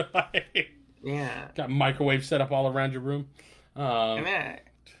hats. Yeah. Got microwaves set up all around your room. And then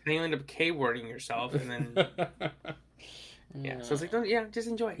you end up K-wording yourself, and then yeah. So it's like, just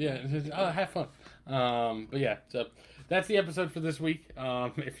enjoy. Yeah, have fun. But yeah, so that's the episode for this week.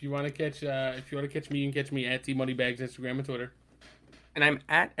 If you want to catch me, you can catch me at TMoneyBags, Instagram and Twitter. And I'm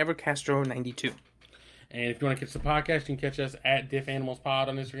at EverCastro92. And if you want to catch the podcast, you can catch us at DiffAnimalsPod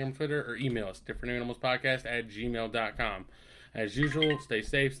on Instagram and Twitter, or email us, differentanimalspodcast@gmail.com. As usual, stay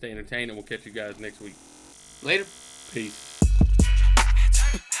safe, stay entertained, and we'll catch you guys next week. Later. Peace.